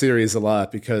compared the series a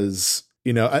lot because,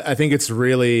 I think it's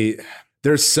really...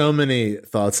 There's so many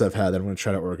thoughts I've had that I'm going to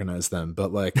try to organize them.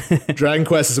 But like Dragon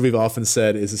Quest, as we've often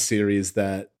said, is a series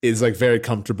that is like very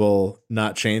comfortable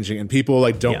not changing. And people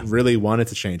like don't really want it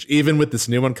to change. Even with this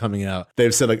new one coming out,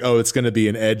 they've said like, oh, it's going to be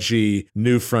an edgy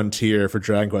new frontier for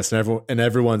Dragon Quest. And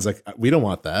everyone's like, we don't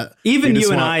want that. Even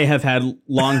you and I have had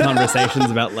long conversations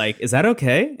about like, is that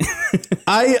okay?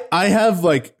 I have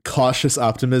like cautious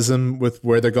optimism with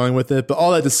where they're going with it. But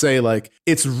all that to say, like,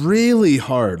 it's really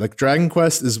hard. Like Dragon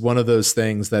Quest is one of those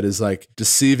things that is like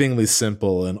deceivingly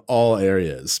simple in all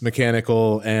areas,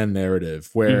 mechanical and narrative,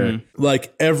 where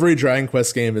like every Dragon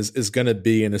Quest game is going to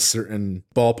be in a certain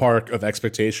ballpark of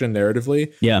expectation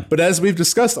narratively. Yeah. But as we've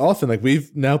discussed often, like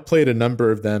we've now played a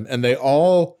number of them and they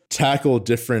all tackle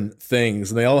different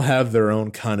things and they all have their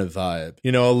own kind of vibe.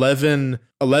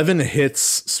 11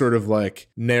 hits sort of like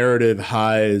narrative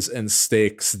highs and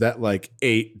stakes that like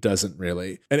 8 doesn't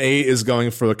really. And 8 is going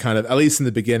for the kind of, at least in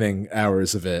the beginning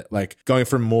hours of it, like going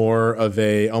for more of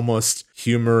a almost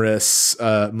humorous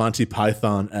Monty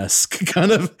Python-esque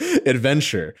kind of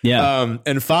adventure. Yeah.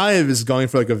 And 5 is going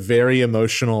for like a very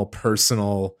emotional,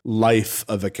 personal life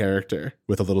of a character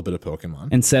with a little bit of Pokemon.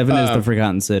 And 7 is the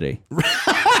Forgotten City.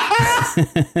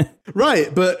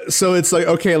 Right, but so it's like,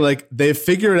 okay, like they've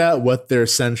figured out what their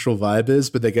central vibe is,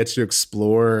 but they get to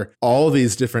explore all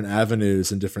these different avenues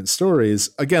and different stories,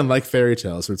 again, like fairy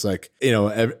tales, where it's like,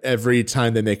 every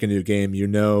time they make a new game,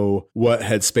 what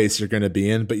headspace you're going to be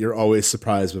in, but you're always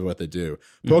surprised with what they do.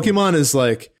 Pokemon is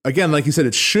like, again, like you said,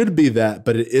 it should be that,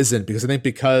 but it isn't, because I think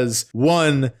because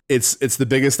one, it's the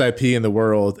biggest IP in the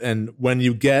world, and when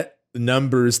you get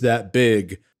numbers that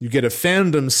big, you get a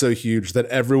fandom so huge that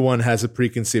everyone has a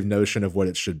preconceived notion of what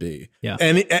it should be. Yeah.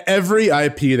 And every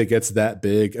IP that gets that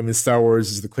big, I mean, Star Wars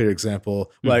is the clear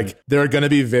example. Like, there are going to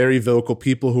be very vocal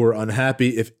people who are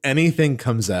unhappy if anything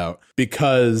comes out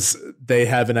because they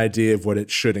have an idea of what it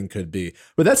should and could be.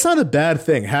 But that's not a bad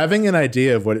thing. Having an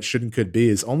idea of what it should and could be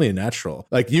is only natural.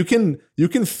 Like, you can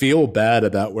feel bad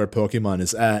about where Pokemon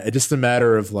is at. It's just a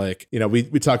matter of like,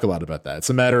 we talk a lot about that.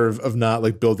 It's a matter of not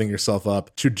like building yourself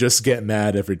up to just get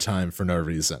mad every time for no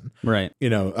reason. Right.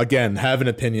 Again, have an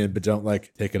opinion, but don't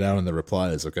like take it out in the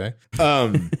replies. Okay.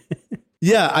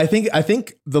 Yeah, I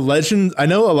think the legend. I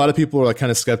know a lot of people are like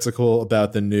kind of skeptical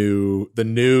about the new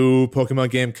Pokemon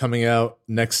game coming out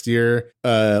next year,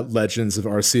 Legends of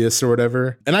Arceus or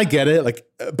whatever. And I get it, like,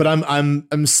 but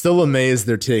I'm still amazed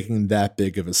they're taking that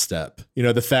big of a step. You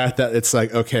know, the fact that it's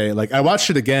like, okay, like I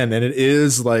watched it again and it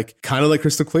is like kind of like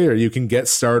crystal clear. You can get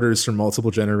starters from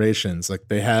multiple generations. Like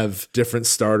they have different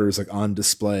starters like on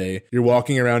display. You're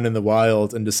walking around in the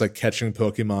wild and just like catching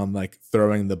Pokemon, like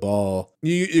throwing the ball.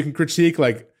 You can critique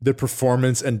like the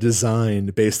performance and design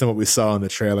based on what we saw in the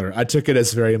trailer. I took it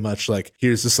as very much like,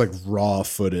 here's just like raw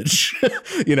footage.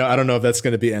 You know, I don't know if that's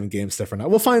going to be end game stuff or not.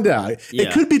 We'll find out. Yeah.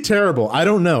 It could be terrible. I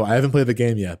don't know. I haven't played the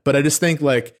game yet, but I just think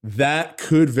like that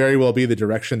could very well be the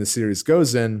direction the series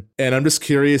goes in. And I'm just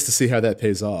curious to see how that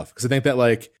pays off. Because I think that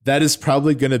like that is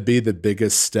probably going to be the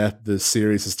biggest step the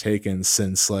series has taken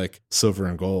since like Silver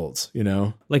and Gold, you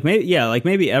know? Like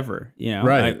maybe ever, you know?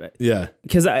 Right. Yeah.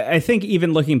 Because I think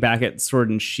even looking back at Sword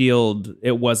and Shield,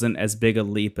 it wasn't as big a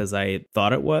leap as I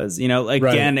thought it was. You know, like,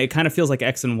 again, it kind of feels like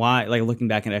X and Y, like looking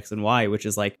back at X and Y, which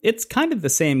is like, it's kind of the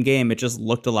same game. It just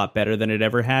looked a lot better than it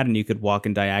ever had. And you could walk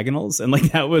in diagonals. And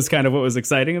like, that was kind of what was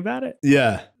exciting about it.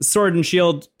 Yeah. Sword and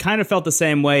Shield kind of felt the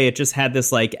same way. It just had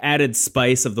this like added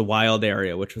spice of the wild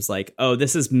area, which was like, oh,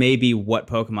 this is maybe what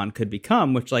Pokemon could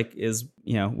become, which like is,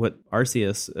 you know, what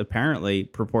Arceus apparently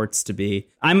purports to be.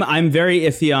 I'm very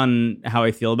iffy on how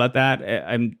I feel about that.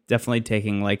 I'm definitely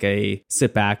taking like a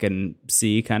sit back and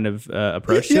see kind of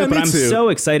approach to it, but I'm so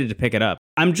excited to pick it up.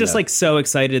 I'm just like so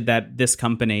excited that this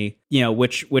company, you know,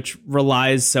 which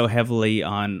relies so heavily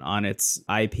on its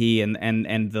IP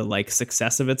and the like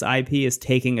success of its IP is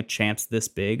taking a chance this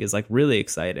big is like really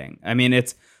exciting. I mean,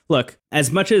 it's look,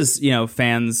 as much as, you know,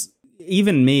 fans,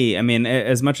 even me, I mean,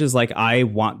 as much as like I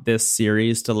want this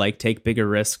series to like take bigger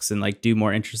risks and like do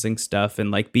more interesting stuff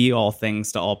and like be all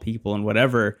things to all people and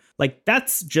whatever, like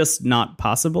that's just not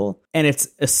possible. And it's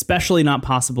especially not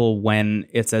possible when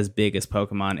it's as big as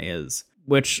Pokemon is,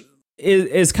 which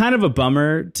is kind of a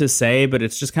bummer to say, but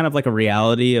it's just kind of like a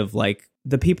reality of like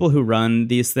the people who run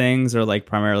these things are like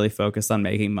primarily focused on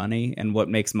making money, and what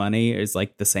makes money is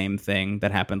like the same thing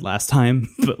that happened last time,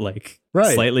 but like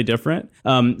slightly different.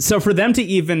 So for them to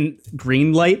even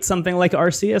greenlight something like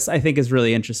Arceus, I think is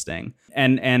really interesting,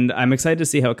 and I'm excited to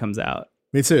see how it comes out.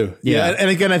 Me too. Yeah. And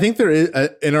again, I think there is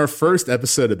in our first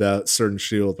episode about Sword and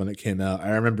Shield when it came out,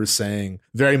 I remember saying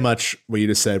very much what you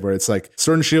just said, where it's like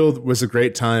Sword and Shield was a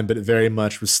great time, but it very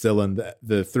much was still in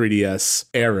the 3DS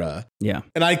era. Yeah.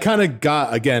 And I kind of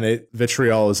got, again,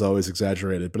 vitriol is always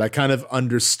exaggerated, but I kind of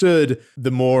understood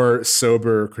the more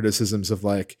sober criticisms of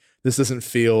like, this doesn't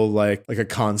feel like a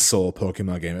console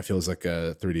Pokemon game. It feels like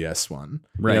a 3DS one.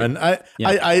 Right. You know?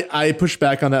 And I push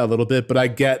back on that a little bit, but I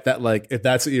get that like if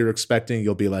that's what you're expecting,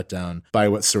 you'll be let down by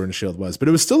what Sword and Shield was. But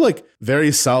it was still like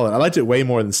very solid. I liked it way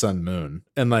more than Sun and Moon.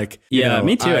 And like, you know,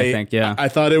 me too, I think. Yeah. I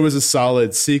thought it was a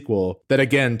solid sequel that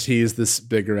again teased this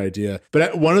bigger idea.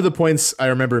 But one of the points I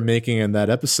remember making in that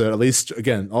episode, at least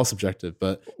again, all subjective,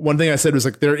 but one thing I said was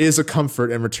like there is a comfort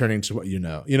in returning to what you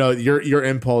know. You know, your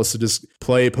impulse to just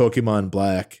play Pokemon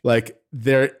Black, like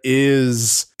there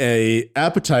is a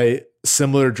appetite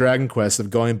similar to Dragon Quest of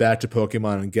going back to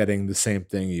Pokemon and getting the same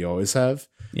thing you always have.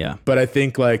 Yeah. But I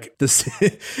think like this,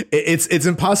 it's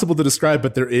impossible to describe,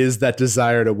 but there is that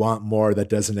desire to want more that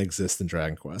doesn't exist in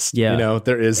Dragon Quest. Yeah. You know,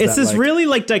 there is. It's this really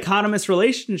like dichotomous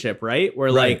relationship, right?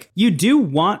 Where like you do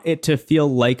want it to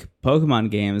feel like Pokemon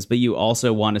games, but you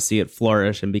also want to see it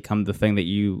flourish and become the thing that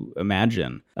you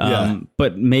imagine.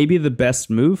 But maybe the best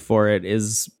move for it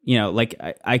is, you know, like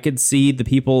I could see the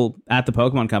people at the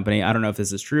Pokemon Company. I don't know if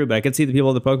this is true, but I could see the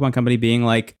people at the Pokemon Company being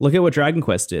like, look at what Dragon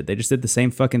Quest did. They just did the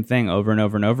same fucking thing over and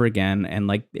over and over again. And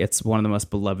like, it's one of the most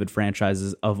beloved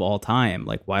franchises of all time.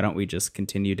 Like, why don't we just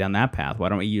continue down that path? Why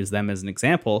don't we use them as an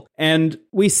example? And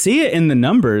we see it in the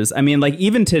numbers. I mean, like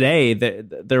even today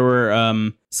there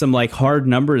were, some like hard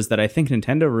numbers that I think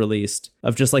Nintendo released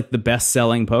of just like the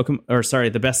best-selling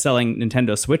the best-selling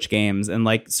Nintendo Switch games, and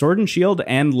like Sword and Shield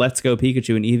and Let's Go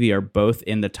Pikachu and Eevee are both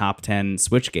in the top 10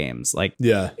 Switch games. Like,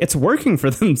 it's working for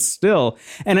them still,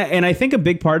 and I think a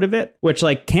big part of it, which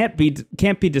like can't be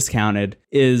discounted,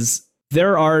 is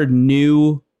there are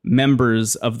new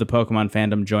members of the Pokemon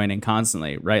fandom joining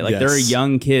constantly, right? Like there are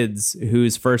young kids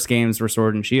whose first games were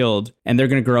Sword and Shield, and they're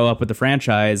going to grow up with the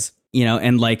franchise, you know,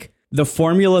 and like the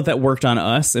formula that worked on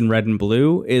us in Red and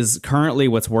Blue is currently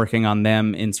what's working on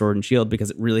them in Sword and Shield,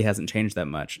 because it really hasn't changed that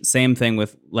much. Same thing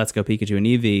with Let's Go Pikachu and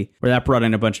Eevee, where that brought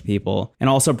in a bunch of people and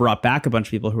also brought back a bunch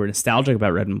of people who were nostalgic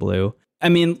about Red and Blue. I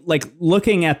mean, like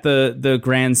looking at the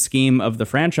grand scheme of the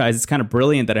franchise, it's kind of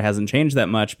brilliant that it hasn't changed that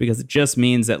much, because it just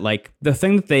means that like the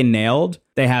thing that they nailed,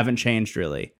 they haven't changed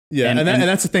really. Yeah, and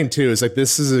that's the thing too, is like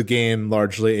this is a game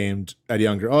largely aimed at a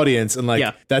younger audience, and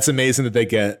like that's amazing that they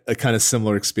get a kind of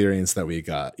similar experience that we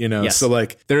got, you know? So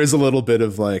like there is a little bit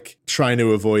of like trying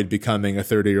to avoid becoming a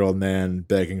 30-year-old man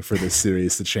begging for this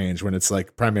series to change when it's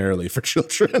like primarily for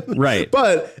children. Right.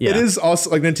 But it is also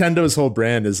like Nintendo's whole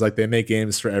brand is like they make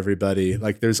games for everybody.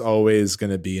 Like there's always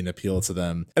going to be an appeal to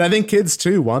them. And I think kids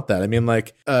too want that. I mean,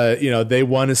 like, you know, they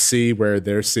want to see where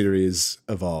their series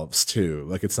evolves too.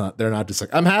 Like they're not just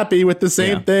like, I'm happy with the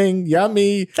same thing.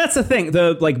 Yummy. That's the thing.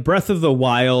 The like Breath of the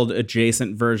Wild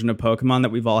adjacent version of Pokemon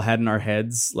that we've all had in our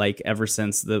heads, like ever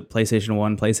since the PlayStation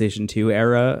 1, PlayStation 2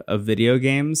 era of video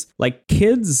games, like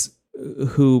kids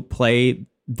who play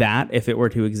that, if it were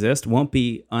to exist, won't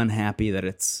be unhappy that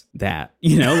it's that,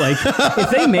 you know, like if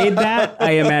they made that,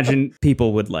 I imagine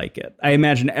people would like it. I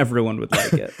imagine everyone would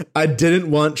like it. I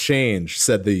didn't want change,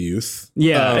 said the youth.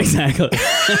 Yeah, exactly.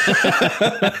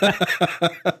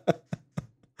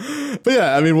 But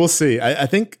yeah, I mean, we'll see. I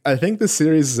think the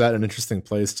series is at an interesting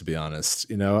place, to be honest.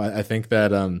 You know, I think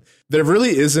that there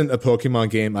really isn't a Pokemon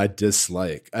game I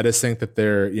dislike. I just think that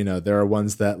there are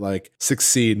ones that like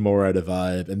succeed more at a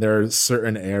vibe, and there are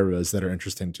certain eras that are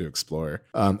interesting to explore.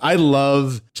 I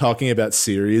love talking about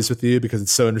series with you because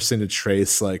it's so interesting to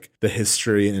trace like the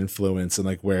history and influence and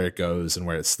like where it goes and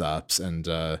where it stops. And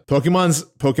Pokemon's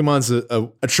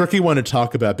a tricky one to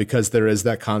talk about because there is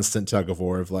that constant tug of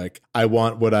war of like, I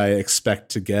want what I expect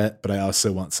to get, but I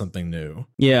also want something new.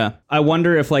 Yeah. I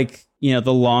wonder if like, you know,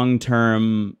 the long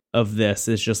term of this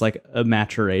is just like a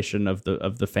maturation of the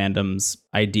fandom's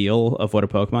ideal of what a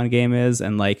Pokemon game is.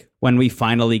 And like when we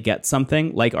finally get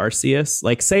something like Arceus,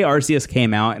 like say Arceus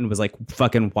came out and was like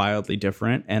fucking wildly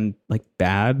different and like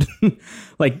bad,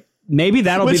 like maybe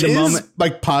that'll be the moment.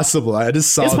 Like possible. I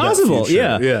just saw it's possible.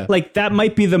 Yeah. Like that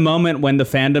might be the moment when the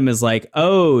fandom is like,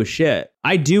 oh shit,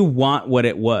 I do want what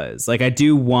it was. Like I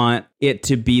do want it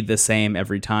to be the same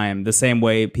every time, the same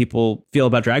way people feel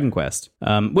about Dragon Quest.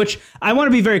 Which I want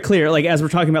to be very clear, like as we're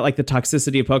talking about like the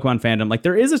toxicity of Pokemon fandom, like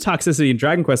there is a toxicity in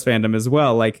Dragon Quest fandom as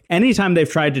well. Like anytime they've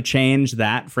tried to change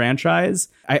that franchise,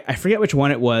 I forget which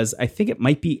one it was. I think it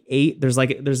might be 8. There's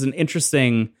an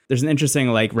interesting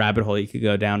like rabbit hole you could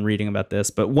go down reading about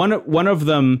this. But one of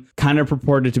them kind of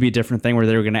purported to be a different thing where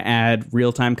they were going to add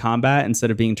real-time combat instead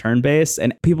of being turn-based,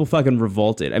 and people fucking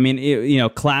revolted. I mean, you know,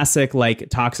 classic like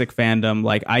toxic fandom,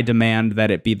 like I demand that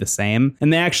it be the same.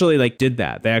 And they actually like did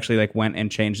that. They actually like went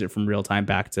and changed it from real-time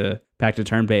back to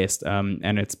turn-based,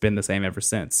 and it's been the same ever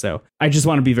since. So I just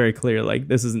want to be very clear, like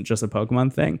this isn't just a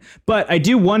Pokemon thing. But I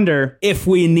do wonder if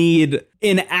we need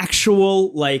an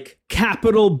actual like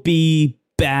capital B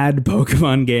bad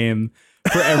Pokemon game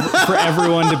for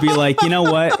everyone to be like, you know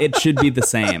what, it should be the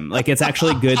same. Like it's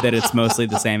actually good that it's mostly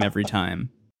the same every time.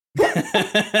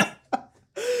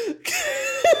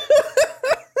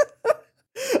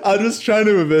 I'm just trying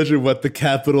to envision what the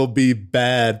capital B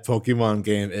bad Pokemon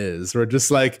game is. Or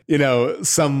just like, you know,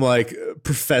 some like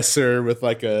professor with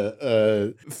like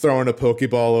a throwing a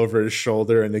Pokeball over his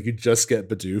shoulder and they could just get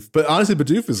Bidoof. But honestly,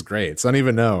 Bidoof is great. So I don't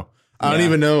even know. I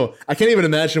can't even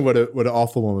imagine what an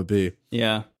awful one would be.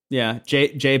 Yeah. Yeah.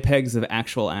 JPEGs of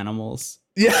actual animals.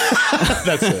 Yeah,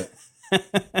 that's it.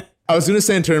 I was going to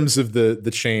say in terms of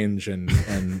the change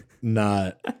and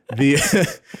not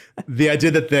the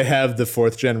idea that they have the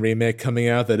 4th gen remake coming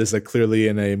out that is like clearly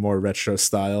in a more retro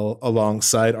style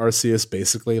alongside Arceus,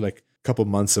 basically like a couple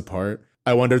months apart.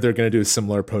 I wonder if they're going to do a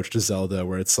similar approach to Zelda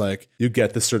where it's like you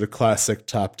get this sort of classic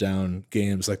top-down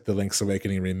games like the Link's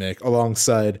Awakening remake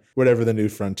alongside whatever the new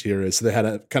frontier is. So they had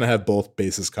to kind of have both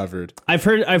bases covered. I've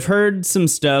heard some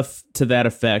stuff to that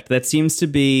effect. That seems to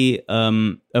be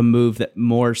a move that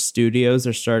more studios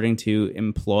are starting to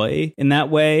employ in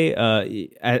that way.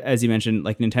 As you mentioned,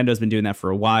 like Nintendo's been doing that for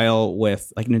a while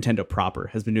with like Nintendo proper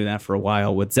has been doing that for a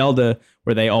while with Zelda,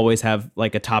 where they always have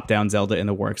like a top-down Zelda in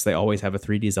the works. They always have a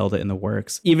 3D Zelda in the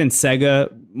works. Even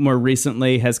Sega more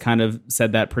recently has kind of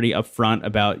said that pretty upfront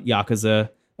about Yakuza,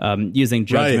 using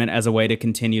Judgment as a way to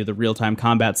continue the real-time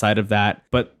combat side of that.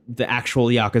 But the actual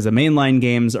Yakuza mainline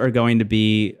games are going to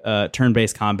be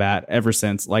turn-based combat ever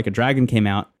since Like a Dragon came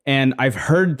out. And I've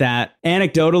heard that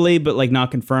anecdotally, but like not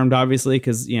confirmed, obviously,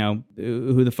 because, you know,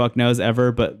 who the fuck knows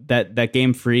ever. But that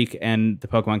Game Freak and the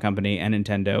Pokemon Company and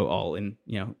Nintendo all in,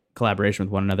 you know, collaboration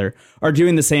with one another are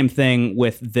doing the same thing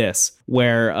with this,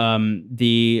 where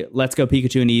the Let's Go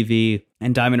Pikachu and Eevee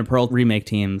and Diamond and Pearl remake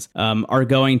teams are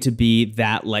going to be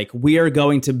that like, we are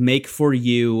going to make for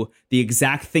you the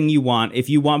exact thing you want. If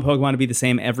you want Pokemon to be the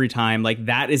same every time, like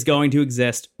that is going to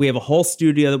exist. We have a whole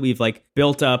studio that we've like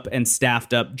built up and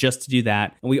staffed up just to do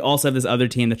that. And we also have this other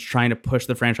team that's trying to push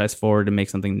the franchise forward to make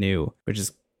something new, which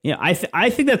is Yeah, I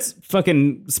think that's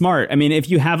fucking smart. I mean,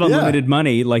 if you have unlimited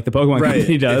money like the Pokemon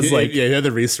company does, like you have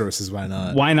the resources, why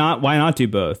not? Why not do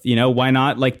both? You know, why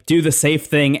not like do the safe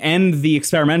thing and the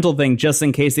experimental thing just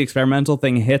in case the experimental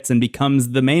thing hits and becomes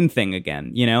the main thing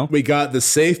again, you know? We got the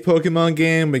safe Pokemon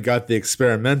game, we got the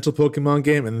experimental Pokemon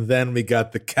game, and then we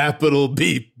got the capital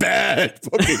B bad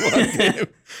Pokemon game.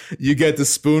 You get to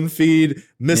spoon feed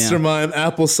Mr. Mime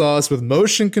applesauce with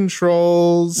motion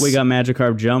controls. We got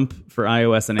Magikarp Jump for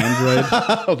iOS and Android.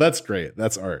 Oh, that's great.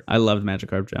 That's art. I loved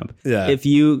Magikarp Jump. Yeah. If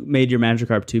you made your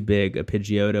Magikarp too big, a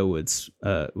Pidgeotto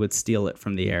would steal it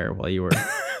from the air while you were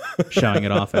showing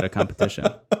it off at a competition.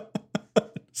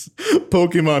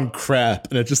 Pokemon crap,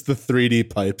 and it's just the 3D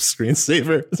pipe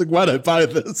screensaver. It's like, why'd I buy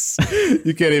this?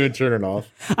 You can't even turn it off.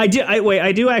 I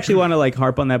do actually want to like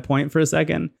harp on that point for a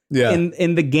second. Yeah.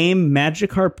 In the game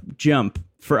Magikarp Jump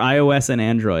for iOS and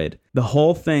Android, the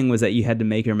whole thing was that you had to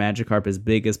make your Magikarp as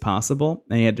big as possible,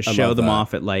 and you had to show them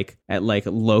off at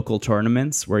local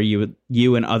tournaments where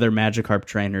you and other Magikarp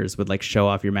trainers would like show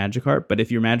off your Magikarp. But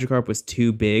if your Magikarp was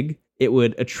too big, it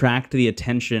would attract the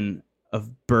attention of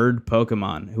bird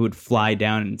Pokemon who would fly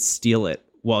down and steal it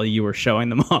while you were showing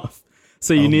them off.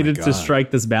 So you needed to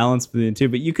strike this balance between the two,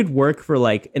 but you could work for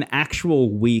like an actual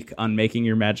week on making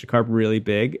your Magikarp really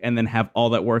big and then have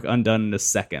all that work undone in a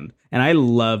second. And I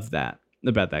love that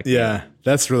about that game. Yeah,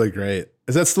 that's really great.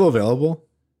 Is that still available?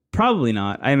 Probably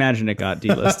not. I imagine it got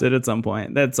delisted at some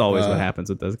point. That's always what happens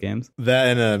with those games.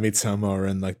 That and Miitomo are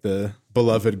in like the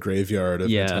beloved graveyard of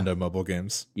Nintendo mobile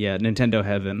games. Yeah, Nintendo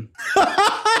Heaven.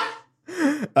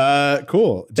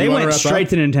 Cool. They went straight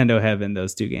to Nintendo Heaven,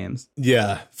 those two games.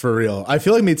 Yeah, for real. I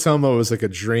feel like Miitomo was like a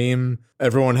dream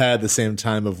everyone had at the same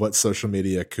time of what social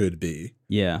media could be.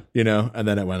 Yeah. You know, and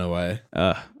then it went away.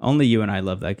 Only you and I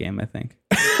love that game, I think.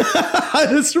 I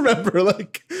just remember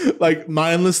like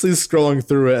mindlessly scrolling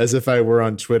through it as if I were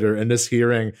on Twitter and just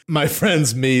hearing my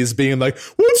friends me's being like,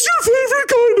 "What's your favorite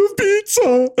kind of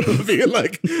pizza?" being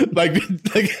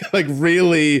like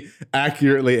really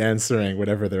accurately answering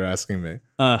whatever they're asking me.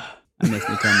 I miss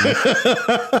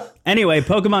Nintendo. Anyway,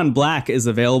 Pokemon Black is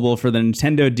available for the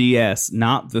Nintendo DS,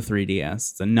 not the 3DS.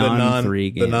 It's a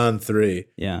non-3 game. The non-3.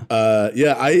 Yeah.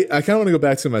 I kind of want to go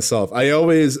back to it myself.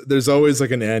 There's always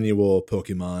like an annual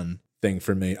Pokemon thing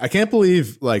for me. I can't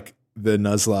believe like the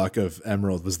Nuzlocke of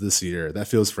Emerald was this year. That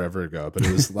feels forever ago, but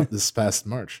it was this past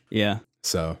March. Yeah.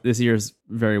 So this year's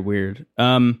very weird.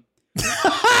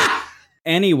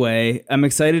 Anyway, I'm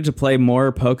excited to play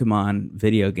more Pokemon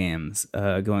video games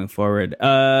going forward.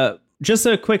 Just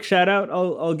a quick shout out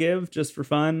I'll give just for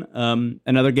fun.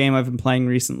 Another game I've been playing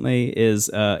recently is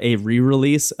a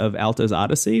re-release of Alto's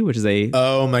Odyssey, which is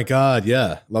oh my god,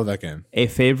 yeah, love that game. A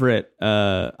favorite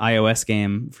iOS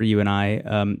game for you and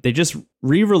I. They just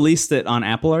re-released it on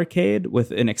Apple Arcade with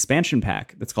an expansion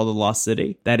pack that's called The Lost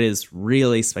City. That is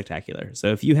really spectacular. So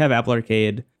if you have Apple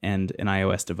Arcade and an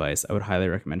iOS device, I would highly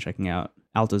recommend checking out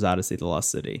Alto's Odyssey, The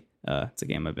Lost City. It's a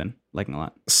game I've been liking a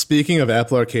lot. Speaking of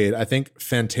Apple Arcade, I think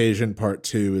Fantasian Part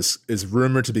 2 is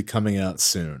rumored to be coming out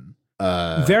soon.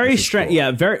 Very strange. Cool. Yeah,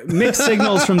 very mixed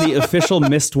signals from the official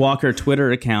Mistwalker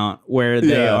Twitter account, where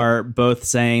they are both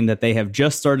saying that they have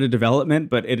just started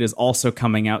development, but it is also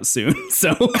coming out soon.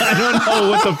 So I don't know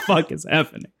what the fuck is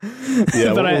happening.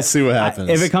 Yeah, but we'll see what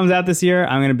happens. If it comes out this year,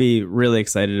 I'm going to be really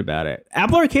excited about it.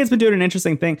 Apple Arcade's been doing an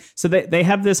interesting thing. So they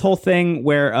have this whole thing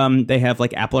where they have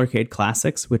like Apple Arcade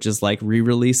Classics, which is like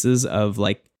re-releases of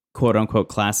like quote unquote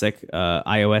classic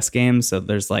iOS games. So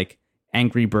there's like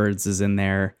Angry Birds is in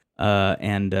there.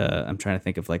 And I'm trying to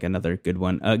think of like another good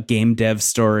one. Game Dev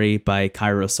Story by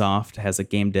Kairosoft has a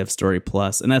Game Dev Story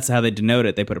Plus, and that's how they denote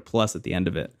it. They put a plus at the end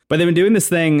of it. But they've been doing this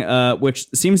thing, which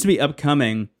seems to be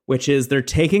upcoming, which is they're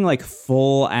taking like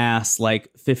full ass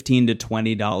like $15 to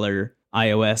 $20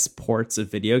 iOS ports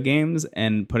of video games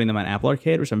and putting them on Apple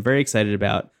Arcade, which I'm very excited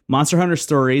about. Monster Hunter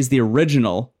Stories, the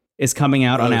original, is coming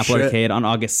out on Apple Arcade on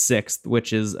August 6th,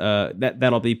 which is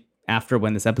that'll be after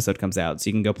when this episode comes out, so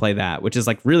you can go play that, which is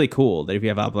like really cool that if you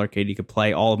have Apple Arcade, you could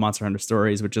play all of Monster Hunter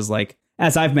Stories, which is like,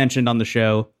 as I've mentioned on the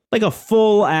show, like a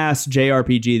full ass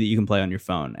JRPG that you can play on your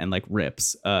phone and like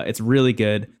rips. It's really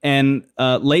good. And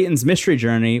Layton's Mystery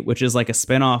Journey, which is like a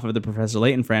spinoff of the Professor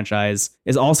Layton franchise,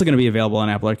 is also going to be available on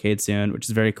Apple Arcade soon, which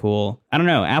is very cool. I don't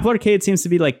know. Apple Arcade seems to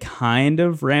be like kind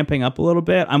of ramping up a little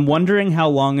bit. I'm wondering how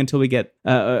long until we get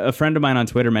a friend of mine on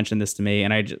Twitter mentioned this to me.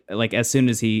 And I just, like, as soon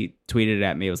as he tweeted it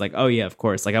at me, it was like, oh yeah, of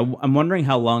course. Like I'm wondering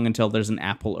how long until there's an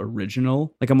Apple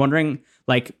original. Like I'm wondering,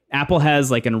 like Apple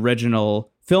has like an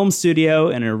original film studio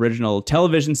and an original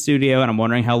television studio, and I'm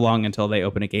wondering how long until they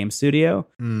open a game studio.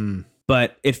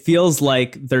 but it feels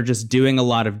like they're just doing a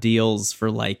lot of deals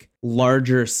for like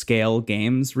larger scale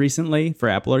games recently for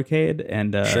Apple Arcade,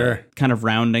 and Sure. kind of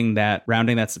rounding that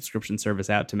subscription service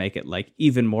out to make it like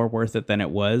even more worth it than it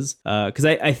was. Because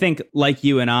I think like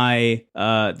you and I,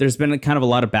 there's been kind of a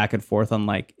lot of back and forth on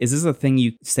like, is this a thing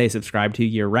you stay subscribed to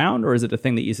year round, or is it a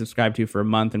thing that you subscribe to for a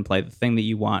month and play the thing that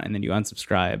you want and then you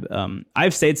unsubscribe?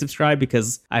 I've stayed subscribed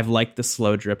because I've liked the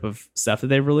slow drip of stuff that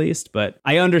they've released, but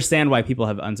I understand why people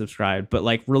have unsubscribed. But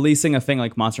like releasing a thing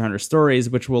like Monster Hunter Stories,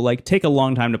 which will like take a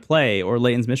long time to play, or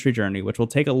Layton's Mystery Journey, which will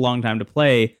take a long time to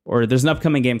play, or there's an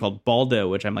upcoming game called Baldo,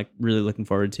 which I'm like really looking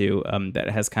forward to, that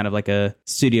has kind of like a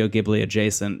Studio Ghibli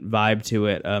adjacent vibe to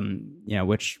it,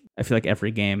 which I feel like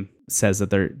every game says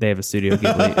that they have a Studio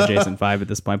Ghibli adjacent vibe at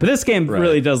this point. But this game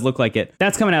really does look like it.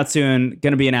 That's coming out soon.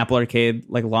 Going to be an Apple Arcade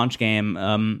like launch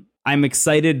game. I'm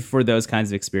excited for those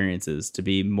kinds of experiences to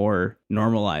be more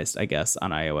normalized, I guess, on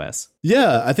iOS.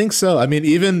 Yeah, I think so. I mean,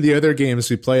 even the other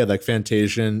games we play, like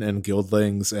Fantasian and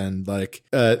Guildlings, and like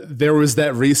there was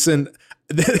that recent...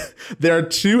 There are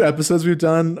 2 episodes we've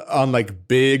done on like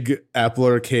big Apple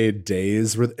Arcade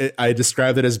days where I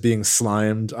described it as being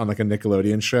slimed on like a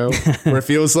Nickelodeon show, where it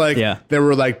feels like there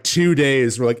were like 2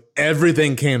 days where like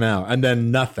everything came out and then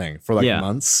nothing for like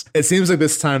months. It seems like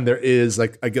this time there is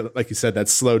like you said, that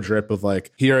slow drip of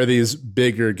like, here are these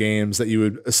bigger games that you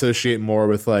would associate more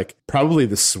with like probably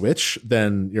the Switch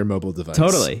than your mobile device.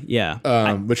 Totally,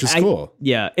 yeah. Which is cool.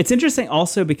 Yeah, it's interesting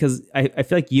also because I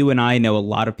feel like you and I know a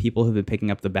lot of people who've been picking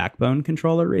up the Backbone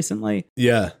controller recently.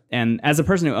 Yeah. And as a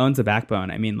person who owns a Backbone,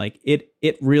 I mean, like it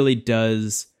really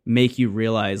does make you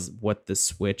realize what the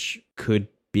Switch could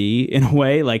be in a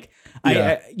way. Like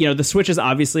the Switch is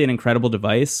obviously an incredible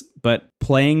device, but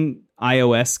playing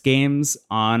iOS games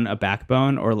on a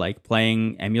Backbone, or like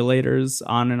playing emulators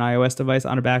on an iOS device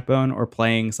on a Backbone, or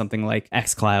playing something like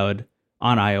xCloud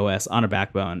on iOS on a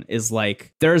Backbone is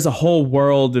like, there's a whole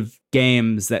world of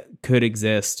games that could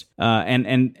exist.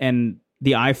 And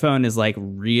the iPhone is like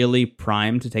really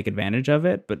primed to take advantage of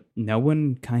it, but no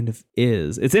one kind of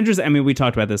is. It's interesting. I mean, we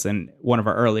talked about this in one of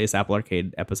our earliest Apple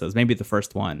Arcade episodes, maybe the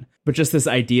first one, but just this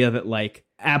idea that like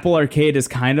Apple Arcade is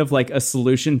kind of like a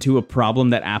solution to a problem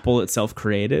that Apple itself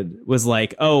created. Was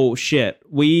like, oh shit,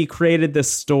 we created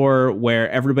this store where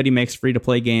everybody makes free to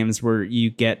play games where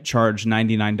you get charged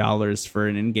 $99 for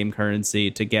an in-game currency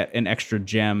to get an extra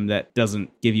gem that doesn't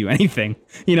give you anything.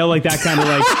 Like that kind of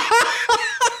like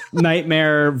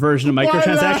nightmare version of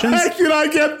microtransactions. Why the heck did I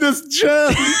get this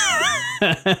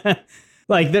gem?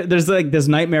 Like there's like this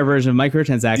nightmare version of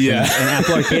microtransactions, and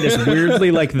Apple Arcade is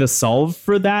weirdly like the solve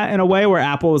for that in a way, where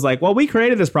Apple was like, well, we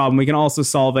created this problem, we can also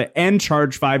solve it and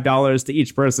charge $5 to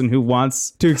each person who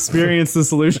wants to experience the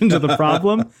solution to the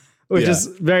problem, which is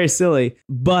very silly.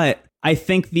 But I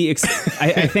think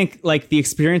I think like the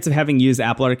experience of having used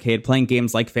Apple Arcade, playing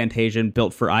games like Fantasian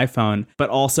built for iPhone, but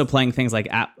also playing things like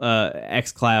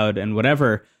xCloud and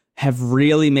whatever, have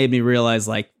really made me realize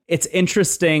like it's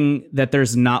interesting that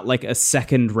there's not like a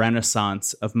second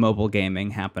renaissance of mobile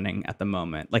gaming happening at the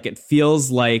moment. Like it feels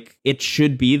like it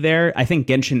should be there. I think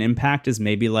Genshin Impact is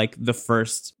maybe like the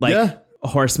first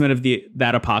horseman of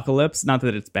that apocalypse. Not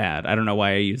that it's bad. I don't know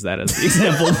why I use that as the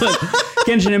example, but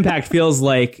Genshin Impact feels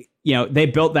like, they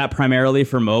built that primarily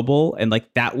for mobile, and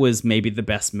like that was maybe the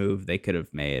best move they could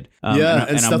have made.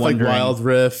 And stuff like Wild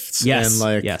Rift, and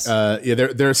like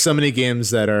there are so many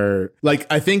games that are like,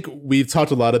 I think we've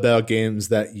talked a lot about games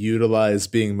that utilize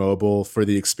being mobile for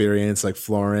the experience, like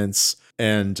Florence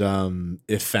and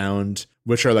If Found,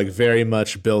 which are like very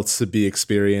much built to be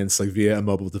experienced like via a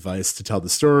mobile device to tell the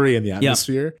story and the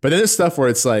atmosphere. But then there's stuff where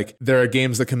it's like there are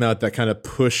games that come out that kind of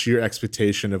push your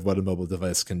expectation of what a mobile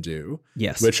device can do.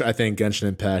 Yes. Which I think Genshin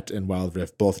Impact and Wild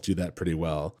Rift both do that pretty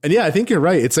well. And yeah, I think you're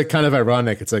right. It's like kind of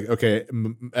ironic. It's like, okay,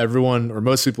 everyone or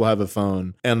most people have a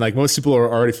phone, and like most people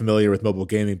are already familiar with mobile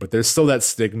gaming, but there's still that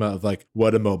stigma of like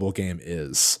what a mobile game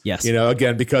is. Yes.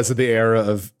 Again, because of the era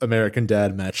of American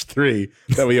Dad Match 3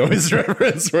 that we always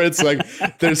reference, where it's like,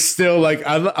 there's still like,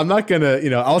 I'm not gonna,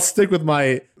 I'll stick with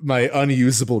my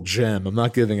unusable gem. I'm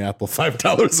not giving Apple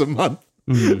 $5 a month.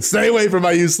 Mm-hmm. Stay away from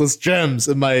my useless gems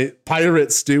and my pirate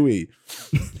Stewie.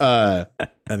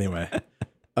 Anyway,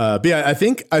 but yeah, I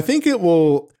think it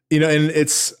will, and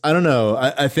it's, I don't know.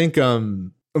 I think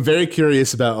I'm very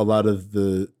curious about a lot of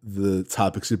the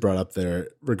topics you brought up there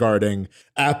regarding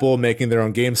Apple making their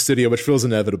own game studio, which feels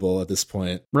inevitable at this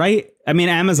point. Right? I mean,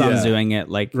 Amazon's doing it.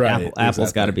 Like, right,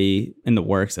 Apple's got to be in the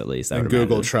works at least. And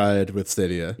Google tried with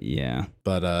Stadia. Yeah.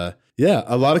 But a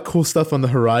lot of cool stuff on the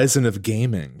horizon of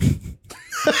gaming.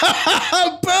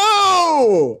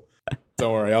 Boo!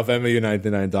 Don't worry, I'll Venmo you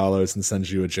 $99 and send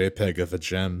you a JPEG of a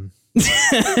gem.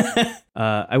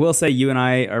 I will say you and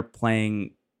I are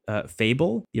playing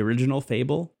Fable, the original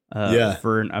Fable,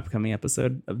 for an upcoming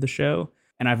episode of the show.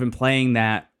 And I've been playing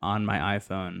that on my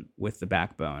iPhone with the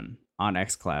Backbone on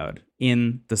xCloud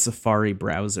in the Safari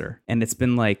browser. And it's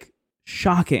been like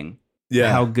shocking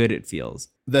how good it feels.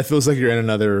 That feels like you're in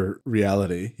another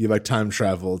reality. You like time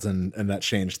traveled and that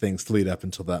changed things to lead up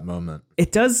until that moment.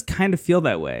 It does kind of feel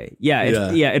that way.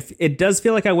 It does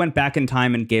feel like I went back in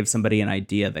time and gave somebody an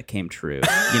idea that came true.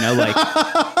 You know, like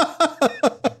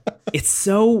it's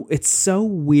so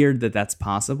weird that that's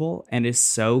possible and is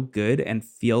so good and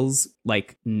feels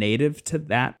like native to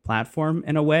that platform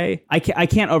in a way. I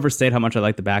can't overstate how much I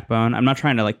like the Backbone. I'm not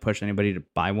trying to like push anybody to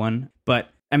buy one, but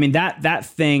I mean, that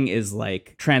thing is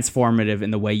like transformative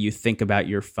in the way you think about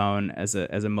your phone as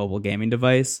a mobile gaming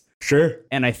device. Sure.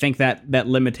 And I think that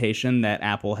limitation that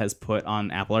Apple has put on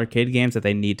Apple Arcade games that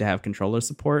they need to have controller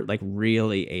support like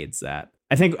really aids that.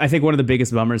 I think one of the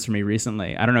biggest bummers for me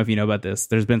recently, I don't know if you know about this,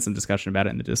 there's been some discussion about it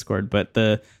in the Discord, but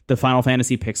the Final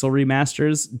Fantasy Pixel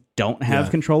remasters don't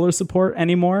have controller support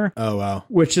anymore. Oh, wow.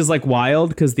 Which is like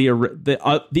wild because the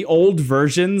old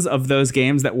versions of those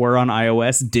games that were on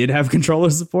iOS did have controller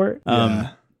support.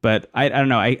 But I don't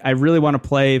know. I really want to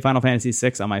play Final Fantasy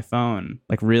VI on my phone,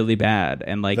 like really bad.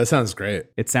 And like that sounds great.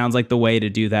 It sounds like the way to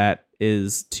do that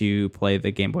is to play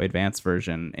the Game Boy Advance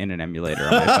version in an emulator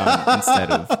on my phone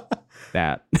instead of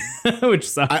that, which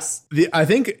sucks. I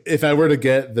think if I were to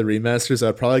get the remasters,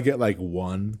 I'd probably get like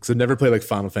one because I've never played like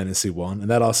Final Fantasy 1, and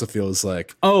that also feels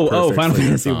like Final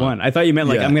Fantasy 1. I thought you meant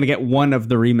like I'm gonna get one of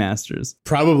the remasters.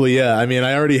 Probably, yeah. I mean,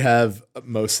 I already have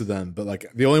most of them, but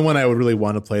like the only one I would really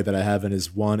want to play that I haven't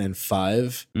is 1 and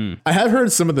 5. I have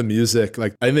heard some of the music,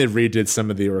 like I think they redid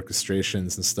some of the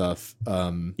orchestrations and stuff.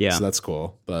 So that's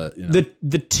cool. But you know.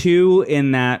 The two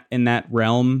in that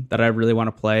realm that I really want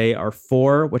to play are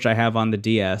 4, which I have on the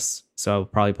DS, so I'll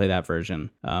probably play that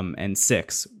version, and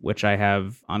 6, which I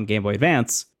have on Game Boy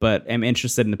Advance, but am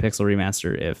interested in the Pixel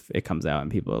remaster if it comes out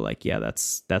and people are like, yeah,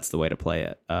 that's the way to play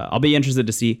it. I'll be interested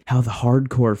to see how the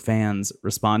hardcore fans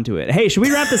respond to it. Hey, should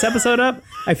we wrap this episode up?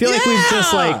 I feel like we've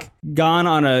just like gone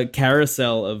on a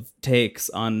carousel of takes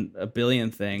on a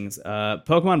billion things.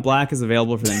 Pokemon Black is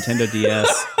available for the Nintendo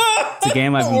DS. It's a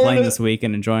game I've been playing this week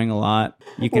and enjoying a lot.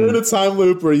 We're in a time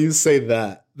loop where you say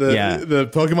that. The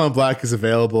Pokemon Black is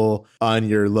available on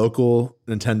your local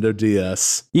Nintendo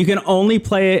DS. You can only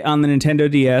play it on the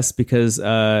Nintendo DS because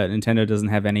Nintendo doesn't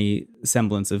have any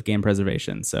semblance of game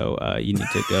preservation. So you need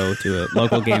to go to a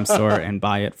local game store and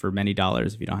buy it for many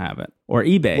dollars if you don't have it. Or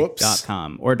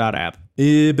eBay.com or .app.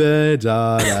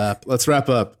 eBay.app. Let's wrap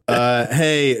up.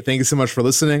 Hey, thank you so much for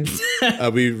listening.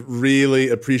 We really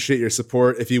appreciate your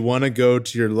support. If you want to go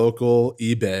to your local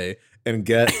eBay and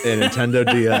get a Nintendo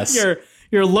DS.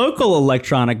 Your local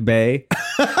electronic bay.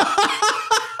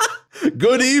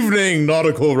 Good evening,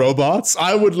 nautical robots.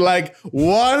 I would like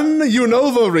one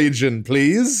Unova region,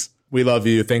 please. We love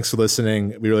you. Thanks for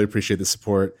listening. We really appreciate the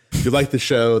support. If you like the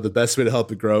show, the best way to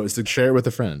help it grow is to share it with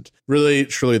a friend. Really,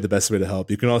 truly the best way to help.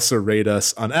 You can also rate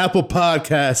us on Apple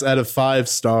Podcasts out of 5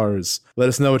 stars. Let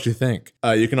us know what you think.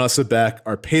 You can also back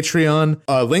our Patreon.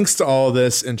 Links to all of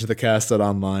this into the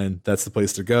cast.online. That's the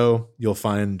place to go. You'll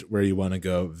find where you want to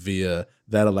go via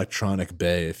that electronic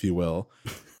bay, if you will.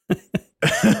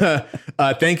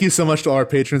 Thank you so much to all our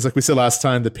patrons. Like we said last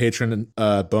time, the patron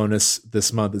bonus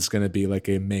this month is going to be like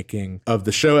a making of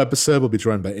the show episode. We'll be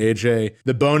joined by AJ.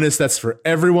 The bonus that's for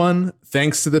everyone,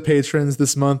 thanks to the patrons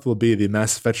this month, will be the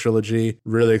Mass Effect trilogy.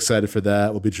 Really excited for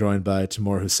that. We'll be joined by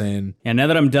Timur Hussein. And now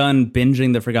that I'm done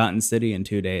binging the Forgotten City in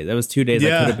 2 days, that was 2 days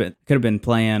I could have been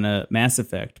playing Mass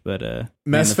Effect, but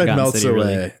Mass Effect melts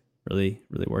away. Really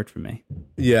worked for me.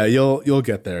 Yeah, you'll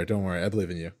get there. Don't worry. I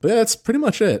believe in you. But yeah, that's pretty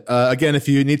much it. Again, if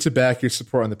you need to back your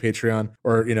support on the Patreon,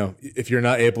 or if you're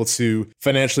not able to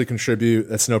financially contribute,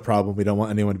 that's no problem. We don't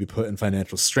want anyone to be put in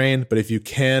financial strain. But if you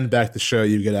can back the show,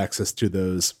 you get access to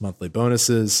those monthly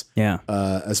bonuses. Yeah.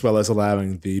 As well as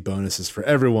allowing the bonuses for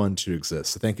everyone to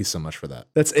exist. So thank you so much for that.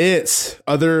 That's it.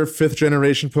 Other 5th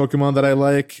generation Pokemon that I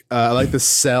like. I like the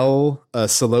Cell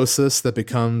Solosis that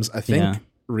becomes, I think,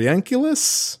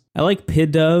 Rianculus. I like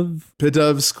Pidove.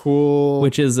 Pidove's cool.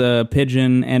 Which is a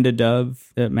pigeon and a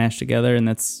dove that mashed together, and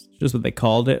that's just what they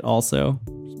called it also.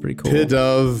 It's pretty cool.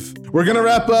 Pidove. We're going to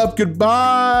wrap up.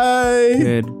 Goodbye.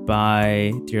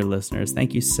 Goodbye, dear listeners.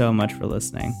 Thank you so much for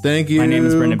listening. Thank you. My name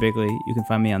is Brendan Bigley. You can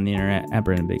find me on the internet at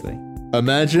Brendan Bigley.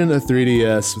 Imagine a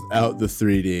 3DS without the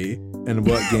 3D and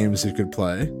what games you could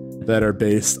play that are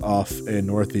based off a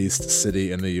northeast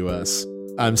city in the U.S.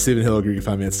 I'm Stephen Hilliger. You can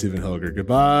find me at Stephen Hilliger.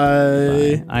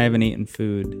 Goodbye. Bye. I haven't eaten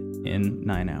food in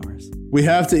 9 hours. We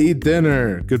have to eat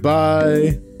dinner.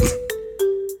 Goodbye.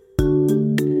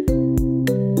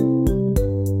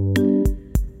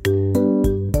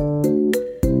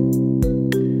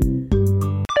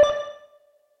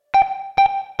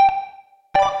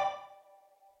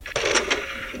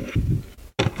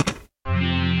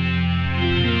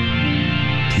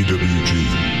 TWG,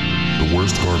 the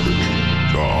worst garbage,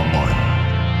 the online